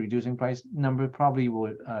listings reducing price number probably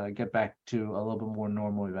will get back to a little bit more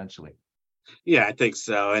normal eventually. Yeah, I think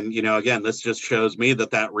so. And, again, this just shows me that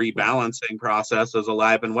rebalancing process is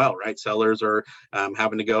alive and well, right? Sellers are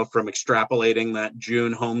having to go from extrapolating that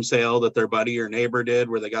June home sale that their buddy or neighbor did,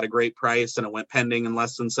 where they got a great price and it went pending in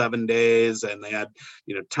less than 7 days. And they had,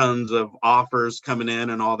 tons of offers coming in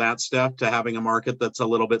and all that stuff, to having a market that's a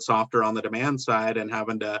little bit softer on the demand side and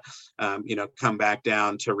having to, come back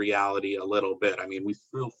down to reality a little bit. I mean, we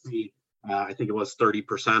still see I think it was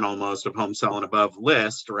 30% almost of homes selling above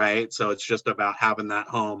list, right? So it's just about having that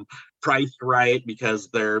home priced right, because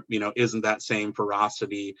there, isn't that same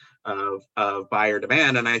ferocity of buyer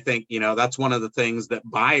demand. And I think, that's one of the things that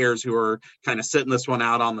buyers who are kind of sitting this one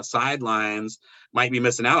out on the sidelines might be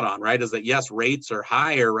missing out on, right? Is that, yes, rates are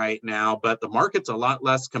higher right now, but the market's a lot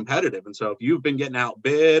less competitive. And so if you've been getting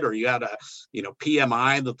outbid, or you had a,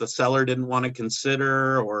 PMI that the seller didn't want to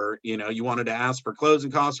consider, or, you wanted to ask for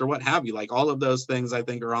closing costs or what have you, like all of those things I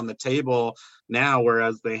think are on the table now,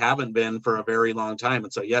 whereas they haven't been for a very long time.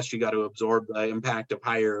 And so, yes, you got to absorb the impact of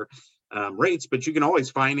higher rates, but you can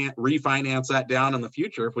always refinance that down in the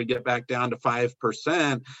future if we get back down to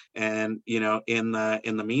 5%. And in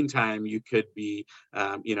the meantime, you could be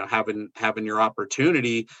having your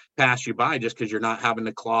opportunity pass you by, just because you're not having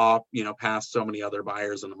to claw past so many other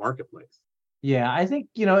buyers in the marketplace. Yeah, I think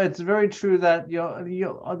it's very true that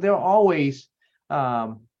there are always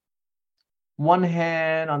on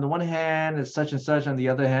the one hand it's such and such, on the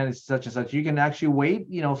other hand it's such and such. You can actually wait,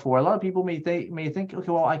 for a lot of people may think,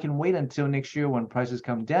 okay, well, I can wait until next year when prices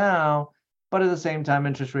come down, but at the same time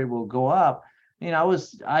interest rate will go up.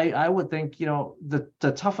 I would think,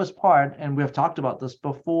 the toughest part, and we have talked about this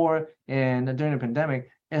before and during the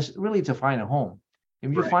pandemic, is really to find a home.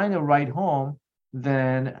 If you find the right home,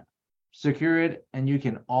 then secure it, and you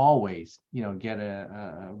can always, get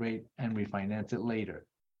a rate and refinance it later.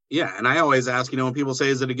 Yeah. And I always ask, when people say,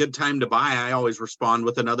 is it a good time to buy? I always respond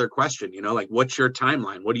with another question, like, what's your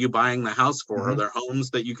timeline? What are you buying the house for? Mm-hmm. Are there homes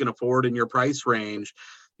that you can afford in your price range?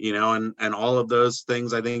 And all of those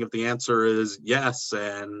things. I think if the answer is yes,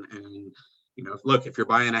 and look, if you're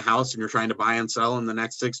buying a house and you're trying to buy and sell in the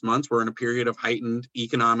next 6 months, we're in a period of heightened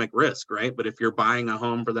economic risk, right? But if you're buying a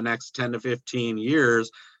home for the next 10 to 15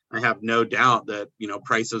 years, I have no doubt that,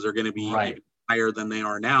 prices are going to be right higher than they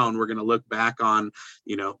are now. And we're going to look back on,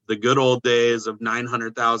 the good old days of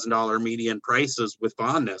 $900,000 median prices with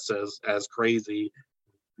fondness, as crazy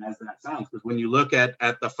as that sounds. Because when you look at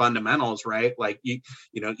the fundamentals, right, like,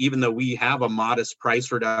 even though we have a modest price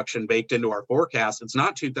reduction baked into our forecast, it's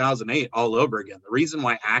not 2008 all over again. The reason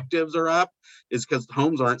why actives are up is because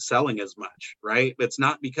homes aren't selling as much, right? It's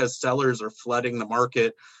not because sellers are flooding the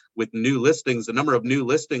market with new listings. The number of new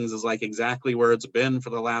listings is like exactly where it's been for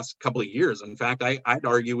the last couple of years. In fact, I'd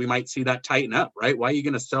argue we might see that tighten up, right? Why are you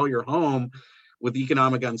going to sell your home with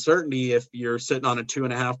economic uncertainty if you're sitting on a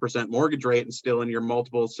 2.5% mortgage rate and still in your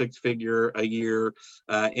multiple 6-figure a year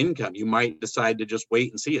income? You might decide to just wait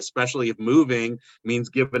and see, especially if moving means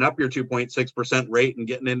giving up your 2.6% rate and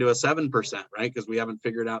getting into a 7%, right? Because we haven't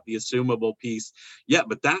figured out the assumable piece yet.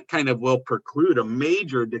 But that kind of will preclude a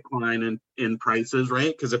major decline in prices,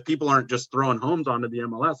 right? Because if people aren't just throwing homes onto the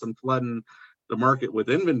MLS and flooding the market with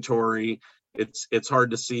inventory, it's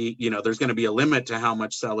hard to see, there's going to be a limit to how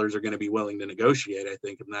much sellers are going to be willing to negotiate, I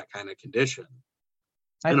think, in that kind of condition.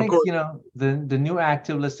 I think, of course, the new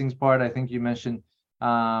active listings part, I think you mentioned,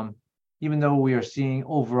 even though we are seeing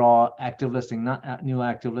overall active listing, not new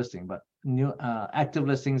active listing, but new active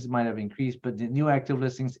listings might have increased, but the new active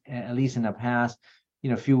listings, at least in the past,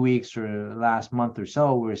 few weeks or last month or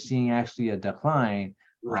so, we're seeing actually a decline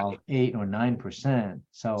of 8 or 9%.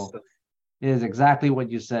 So it is exactly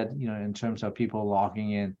what you said, in terms of people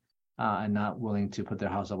locking in and not willing to put their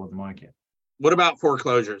house up on the market. What about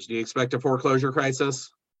foreclosures? Do you expect a foreclosure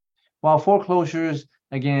crisis? While foreclosures,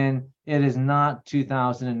 again, it is not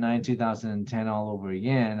 2009, 2010 all over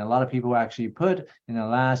again. A lot of people actually put in the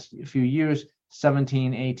last few years,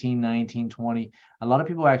 17, 18, 19, 20. A lot of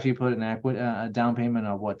people actually put a down payment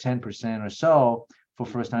of 10% or so for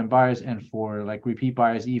first-time buyers, and for like repeat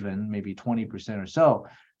buyers, even maybe 20% or so.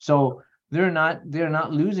 So they're not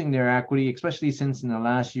losing their equity, especially since in the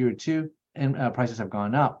last year or two, and prices have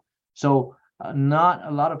gone up. So not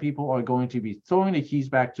a lot of people are going to be throwing the keys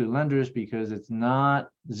back to lenders because it's not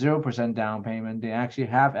 0% down payment. They actually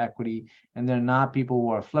have equity, and they're not people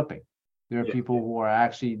who are flipping. There are people who are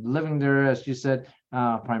actually living there, as you said,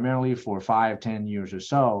 primarily for 5-10 years or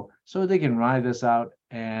so they can ride this out.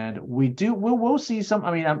 And we'll see some.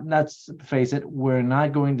 I mean, let's face it, we're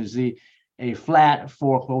not going to see a flat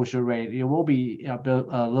foreclosure rate. It will be a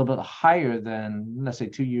little bit higher than, let's say,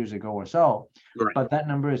 2 years ago or so. Right. But that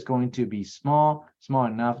number is going to be small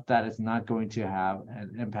enough that it's not going to have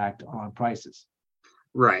an impact on prices.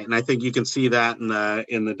 Right. And I think you can see that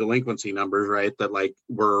in the delinquency numbers, right? That like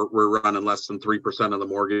we're running less than 3% of the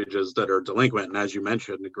mortgages that are delinquent. And as you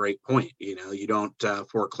mentioned, a great point, you don't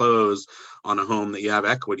foreclose on a home that you have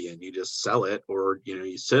equity in, you just sell it, or,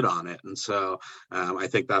 you sit on it. And so I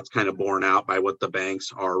think that's kind of borne out by what the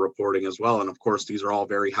banks are reporting as well. And of course, these are all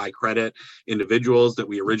very high credit individuals that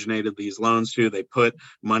we originated these loans to. They put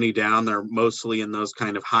money down. They're mostly in those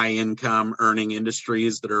kind of high income earning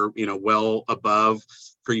industries that are, well above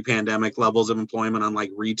pre-pandemic levels of employment,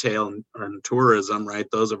 unlike retail and tourism, right?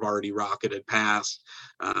 Those have already rocketed past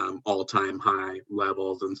all-time high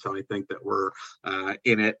levels. And so I think that we're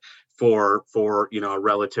in it for a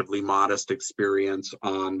relatively modest experience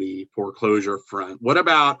on the foreclosure front. What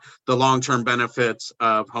about the long-term benefits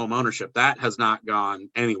of home ownership? That has not gone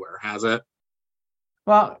anywhere, has it?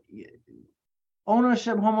 Well, home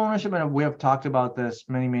ownership, and we have talked about this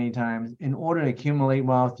many, many times. In order to accumulate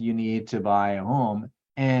wealth, you need to buy a home.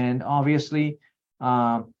 And obviously,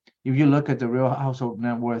 if you look at the real household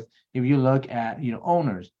net worth, if you look at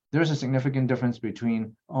owners, there's a significant difference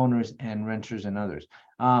between owners and renters and others.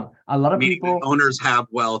 A lot of people, owners have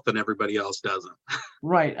wealth and everybody else doesn't.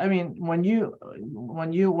 Right. I mean, when you're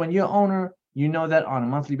owner, that on a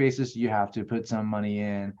monthly basis you have to put some money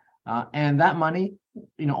in, and that money,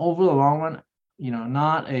 over the long run,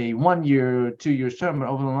 not a 1 year or 2 years term, but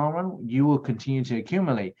over the long run, you will continue to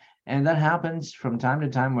accumulate. And that happens from time to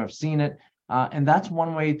time. We've seen it. And that's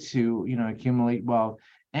one way to, accumulate wealth.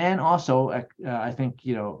 And also, I think,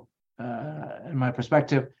 in my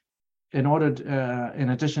perspective, in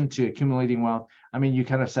addition to accumulating wealth, I mean, you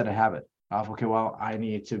kind of set a habit of, okay, well, I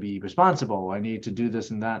need to be responsible. I need to do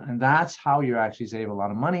this and that. And that's how you actually save a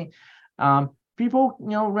lot of money. People,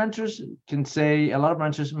 renters can say, a lot of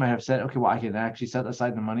renters might have said, okay, well, I can actually set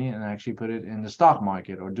aside the money and actually put it in the stock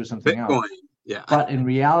market or do something Bitcoin. else. Yeah. But in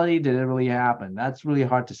reality, did it really happen? That's really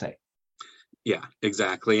hard to say. Yeah,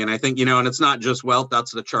 exactly. And I think, and it's not just wealth.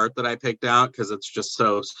 That's the chart that I picked out because it's just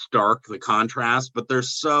so stark, the contrast. But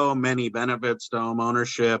there's so many benefits to home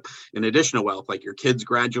ownership in addition to wealth. Like your kids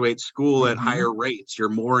graduate school at higher rates. You're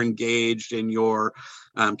more engaged in your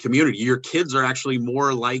community. Your kids are actually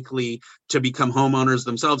more likely to become homeowners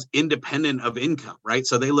themselves, independent of income, right?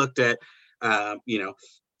 So they looked at,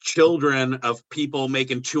 children of people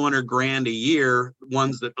making $200,000 a year,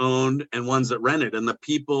 ones that owned and ones that rented, and the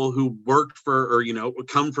people who worked for, or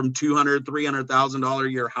come from $200,000-$300,000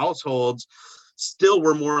 a year households still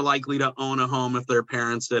were more likely to own a home if their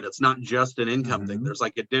parents did. It's not just an income thing. There's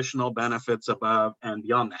like additional benefits above and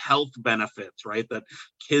beyond, the health benefits, right? That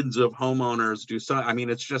kids of homeowners do. So, I mean,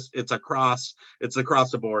 it's across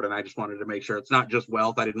the board. And I just wanted to make sure it's not just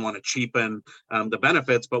wealth. I didn't want to cheapen the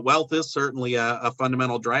benefits, but wealth is certainly a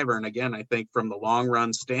fundamental driver. And again, I think from the long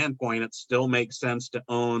run standpoint, it still makes sense to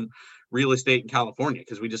own real estate in California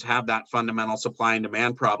because we just have that fundamental supply and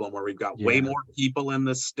demand problem where we've got way more people in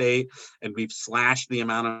this state and we've slashed the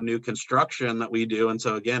amount of new construction that we do. And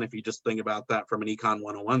so again, if you just think about that from an Econ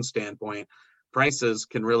 101 standpoint, prices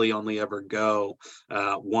can really only ever go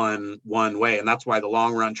one way. And that's why the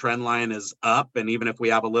long run trend line is up. And even if we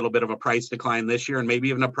have a little bit of a price decline this year and maybe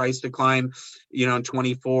even a price decline, in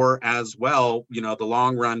 24 as well, the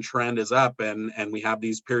long run trend is up and we have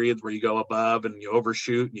these periods where you go above and you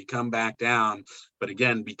overshoot and you come back down. But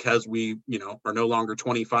again, because we, are no longer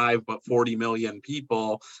 25, but 40 million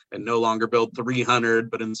people, and no longer build 300,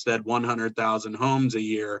 but instead 100,000 homes a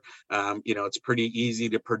year, it's pretty easy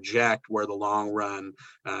to project where the long run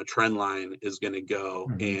trend line is going to go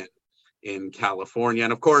in California.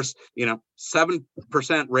 And of course, 7%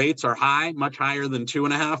 rates are high, much higher than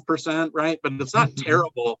 2.5%, right? But it's not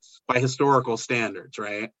terrible by historical standards,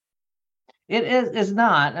 right? It's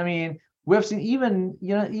not. I mean, we've seen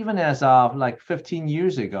even as of like 15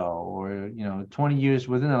 years ago, or 20 years,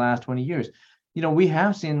 within the last 20 years, we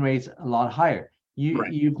have seen rates a lot higher.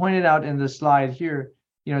 You pointed out in the slide here,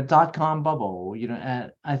 dot-com bubble,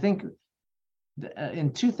 and I think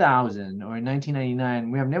in 2000 or in 1999,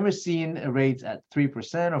 we have never seen rates at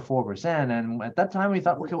 3% or 4%. And at that time, we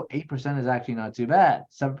thought, okay, well, 8% is actually not too bad.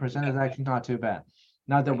 7% is actually not too bad.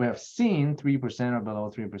 Now that we have seen 3% or below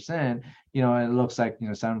 3%, it looks like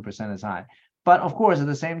 7% is high. But of course, at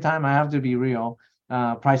the same time, I have to be real.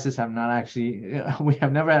 Prices have not actually. We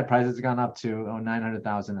have never had prices gone up to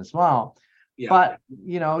 900,000 as well. Yeah. But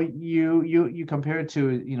you compare it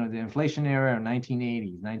to the inflation era of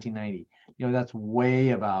 1980s, 1990. That's way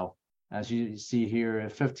above, as you see here,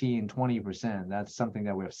 15, 20%. That's something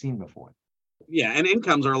that we have seen before. Yeah, and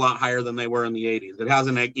incomes are a lot higher than they were in the 80s. It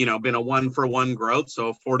hasn't, been a one-for-one growth,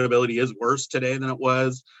 so affordability is worse today than it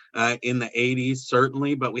was in the 80s,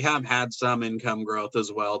 certainly. But we have had some income growth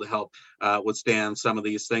as well to help withstand some of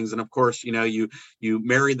these things. And of course, you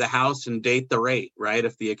marry the house and date the rate, right?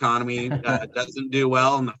 If the economy doesn't do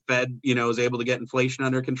well and the Fed, is able to get inflation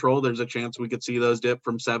under control, there's a chance we could see those dip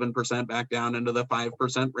from 7% back down into the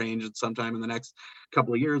 5% range at sometime in the next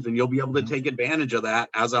couple of years. And you'll be able to take advantage of that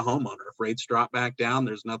as a homeowner. If rates drop back down,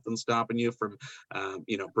 there's nothing stopping you from,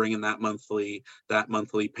 bringing that monthly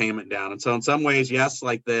payment down. And so in some ways, yes,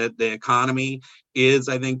 like the economy is,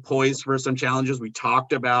 I think, poised for some challenges. We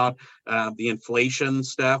talked about the inflation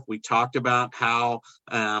stuff. We talked about how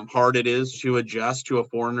hard it is to adjust to a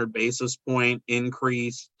 400 basis point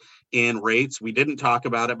increase in rates. We didn't talk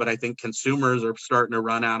about it, but I think consumers are starting to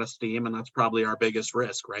run out of steam, and that's probably our biggest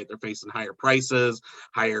risk, right? They're facing higher prices,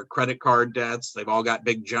 higher credit card debts. They've all got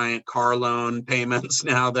big giant car loan payments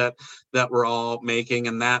now that we're all making,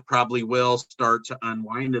 and that probably will start to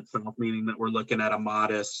unwind itself, meaning that we're looking at a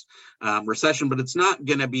modest recession, but it's not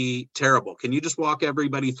going to be terrible. Can you just walk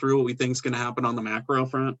everybody through what we think is going to happen on the macro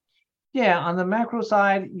front? Yeah, on the macro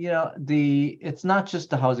side, it's not just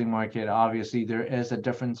the housing market. Obviously, there is a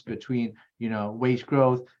difference between, wage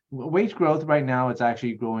growth. Wage growth right now, it's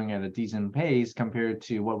actually growing at a decent pace compared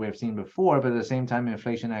to what we've seen before. But at the same time,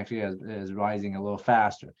 inflation actually is rising a little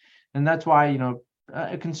faster. And that's why,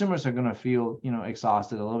 consumers are going to feel,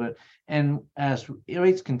 exhausted a little bit. And as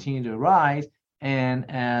rates continue to rise, and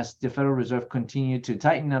as the Federal Reserve continue to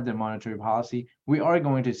tighten up their monetary policy, we are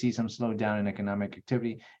going to see some slowdown in economic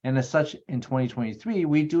activity. And as such, in 2023,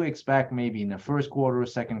 we do expect maybe in the first quarter or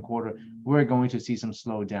second quarter, we're going to see some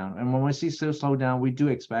slowdown. And when we see some slowdown, we do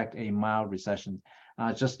expect a mild recession.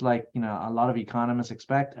 Just like a lot of economists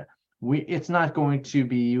expect, it's not going to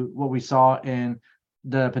be what we saw in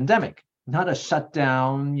the pandemic, not a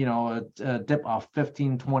shutdown, a dip of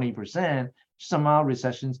 15, 20%, some mild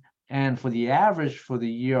recessions. And for the average for the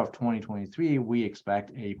year of 2023, we expect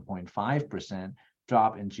a 0.5%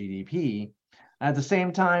 drop in GDP. At the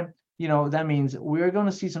same time, that means we're going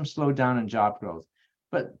to see some slowdown in job growth.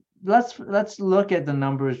 But let's look at the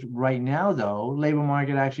numbers right now, though. Labor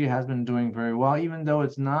market actually has been doing very well, even though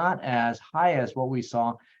it's not as high as what we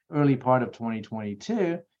saw early part of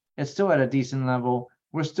 2022. It's still at a decent level.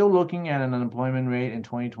 We're still looking at an unemployment rate in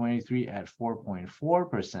 2023 at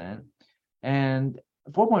 4.4%. And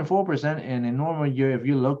 4.4% in a normal year, if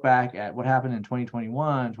you look back at what happened in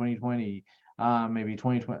 2021, 2020, maybe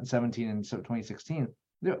 2017 and so 2016,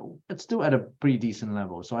 it's still at a pretty decent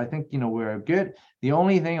level. So I think, we're good. The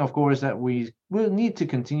only thing, of course, that we will need to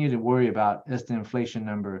continue to worry about is the inflation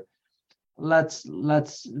number. Let's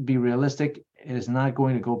be realistic. It is not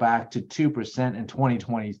going to go back to 2% in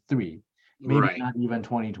 2023, maybe not even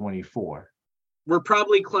 2024. We're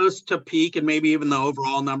probably close to peak, and maybe even the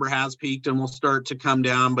overall number has peaked and will start to come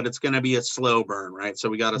down, but it's going to be a slow burn, right? So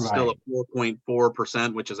we got still a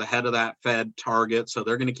 4.4%, which is ahead of that Fed target. So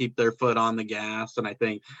they're going to keep their foot on the gas. And I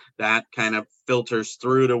think that kind of filters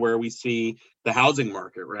through to where we see the housing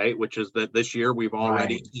market, right? Which is that this year we've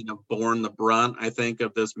already borne the brunt, I think,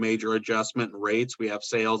 of this major adjustment in rates. We have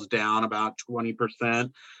sales down about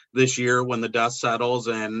 20% this year when the dust settles,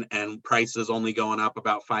 and prices only going up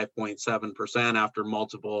about 5.7% after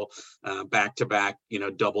multiple back-to-back,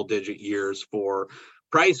 double-digit years for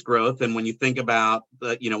price growth. And when you think about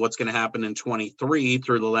what's going to happen in 23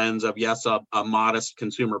 through the lens of, yes, a modest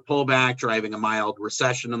consumer pullback, driving a mild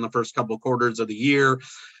recession in the first couple of quarters of the year,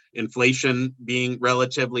 inflation being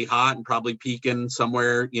relatively hot and probably peaking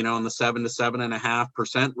somewhere, in the 7 to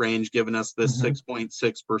 7.5% range, giving us this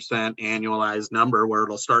 6.6% annualized number, where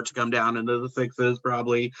it'll start to come down into the sixes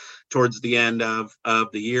probably towards the end of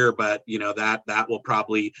the year. But that will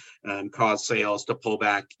probably cause sales to pull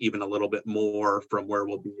back even a little bit more from where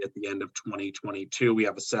we'll be at the end of 2022. We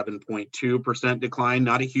have a 7.2% decline,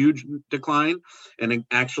 not a huge decline. And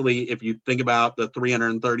actually, if you think about the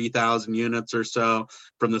 330,000 units or so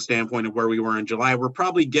from the standpoint of where we were in July, we're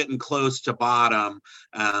probably getting close to bottom.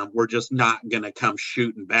 We're just not going to come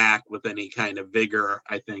shooting back with any kind of vigor,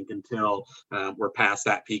 I think, until we're past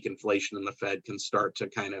that peak inflation and the Fed can start to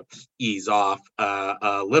kind of ease off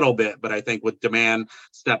a little bit. But I think with demand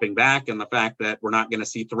stepping back and the fact that we're not going to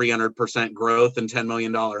see 300% growth in $10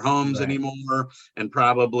 million homes anymore, and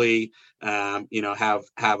probably have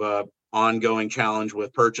a ongoing challenge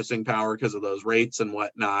with purchasing power because of those rates and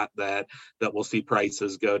whatnot, that we'll see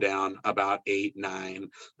prices go down about 8-9%.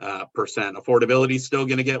 Affordability is still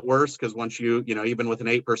going to get worse, because once even with an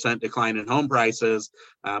 8% decline in home prices,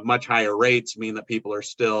 much higher rates mean that people are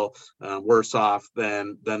still worse off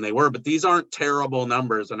than they were. But these aren't terrible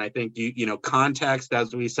numbers, and I think context,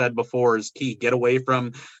 as we said before, is key. Get away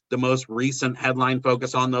from the most recent headline,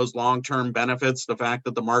 focus on those long-term benefits. The fact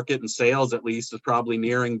that the market and sales, at least, is probably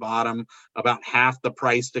nearing bottom. About half the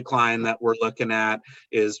price decline that we're looking at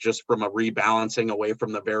is just from a rebalancing away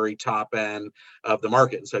from the very top end of the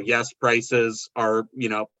market. So yes, prices are,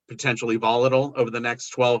 potentially volatile over the next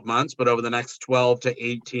 12 months, but over the next 12 to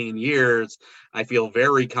 18 years, I feel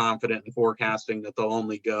very confident in forecasting that they'll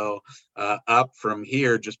only go up from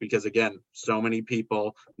here, just because, again, so many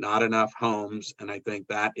people, not enough homes. And I think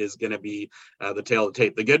that is going to be the tale of the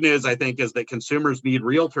tape. The good news, I think, is that consumers need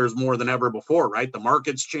realtors more than ever before, right? The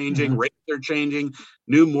market's changing, rates are changing,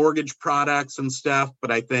 new mortgage products and stuff.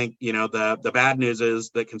 But I think, the bad news is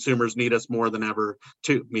that consumers need us more than ever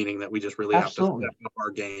too, meaning that we just really have to step up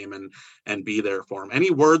our game and be there for them. Any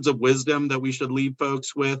words of wisdom that we should leave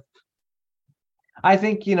folks with? I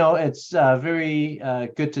think, it's very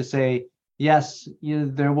good to say, yes,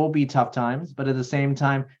 there will be tough times, but at the same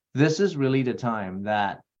time, this is really the time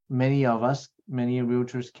that many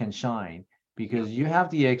realtors can shine, because you have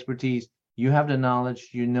the expertise, you have the knowledge,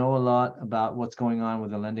 you know a lot about what's going on with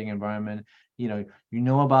the lending environment. You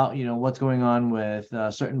know about, what's going on with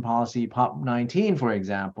certain policy, Prop 19, for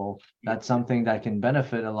example. That's something that can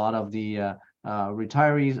benefit a lot of the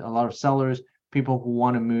retirees, a lot of sellers, people who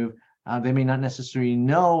want to move. They may not necessarily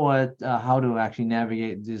know how to actually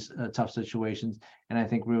navigate these tough situations. And I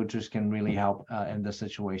think realtors can really help in this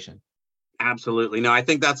situation. Absolutely. No, I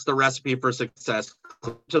think that's the recipe for success.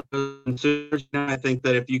 I think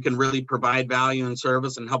that if you can really provide value and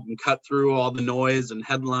service and help them cut through all the noise and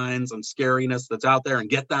headlines and scariness that's out there and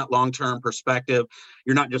get that long-term perspective,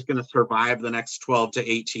 you're not just going to survive the next 12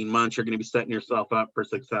 to 18 months. You're going to be setting yourself up for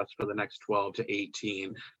success for the next 12 to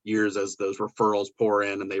 18 years as those referrals pour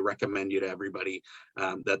in and they recommend you to everybody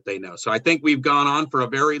that they know. So I think we've gone on for a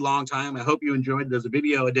very long time. I hope you enjoyed this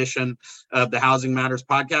video edition of the Housing Matters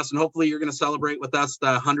podcast, and hopefully you're going to celebrate with us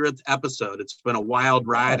the 100th episode. It's been a wild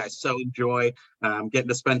ride. I so enjoy getting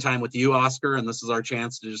to spend time with you, Oscar, and this is our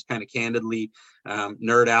chance to just kind of candidly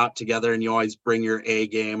nerd out together, and you always bring your A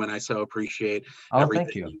game, and I so appreciate everything.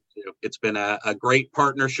 Thank you. Do. It's been a great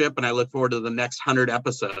partnership, and I look forward to the next 100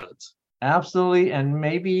 episodes. Absolutely. And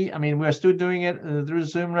maybe, we're still doing it through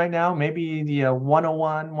Zoom right now. Maybe the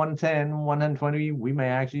 101, 110, 120, we may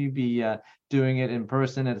actually be doing it in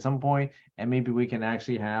person at some point, and maybe we can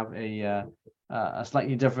actually have a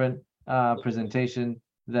slightly different presentation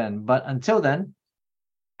then. But until then.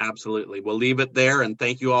 Absolutely. We'll leave it there, and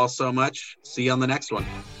thank you all so much. See you on the next one.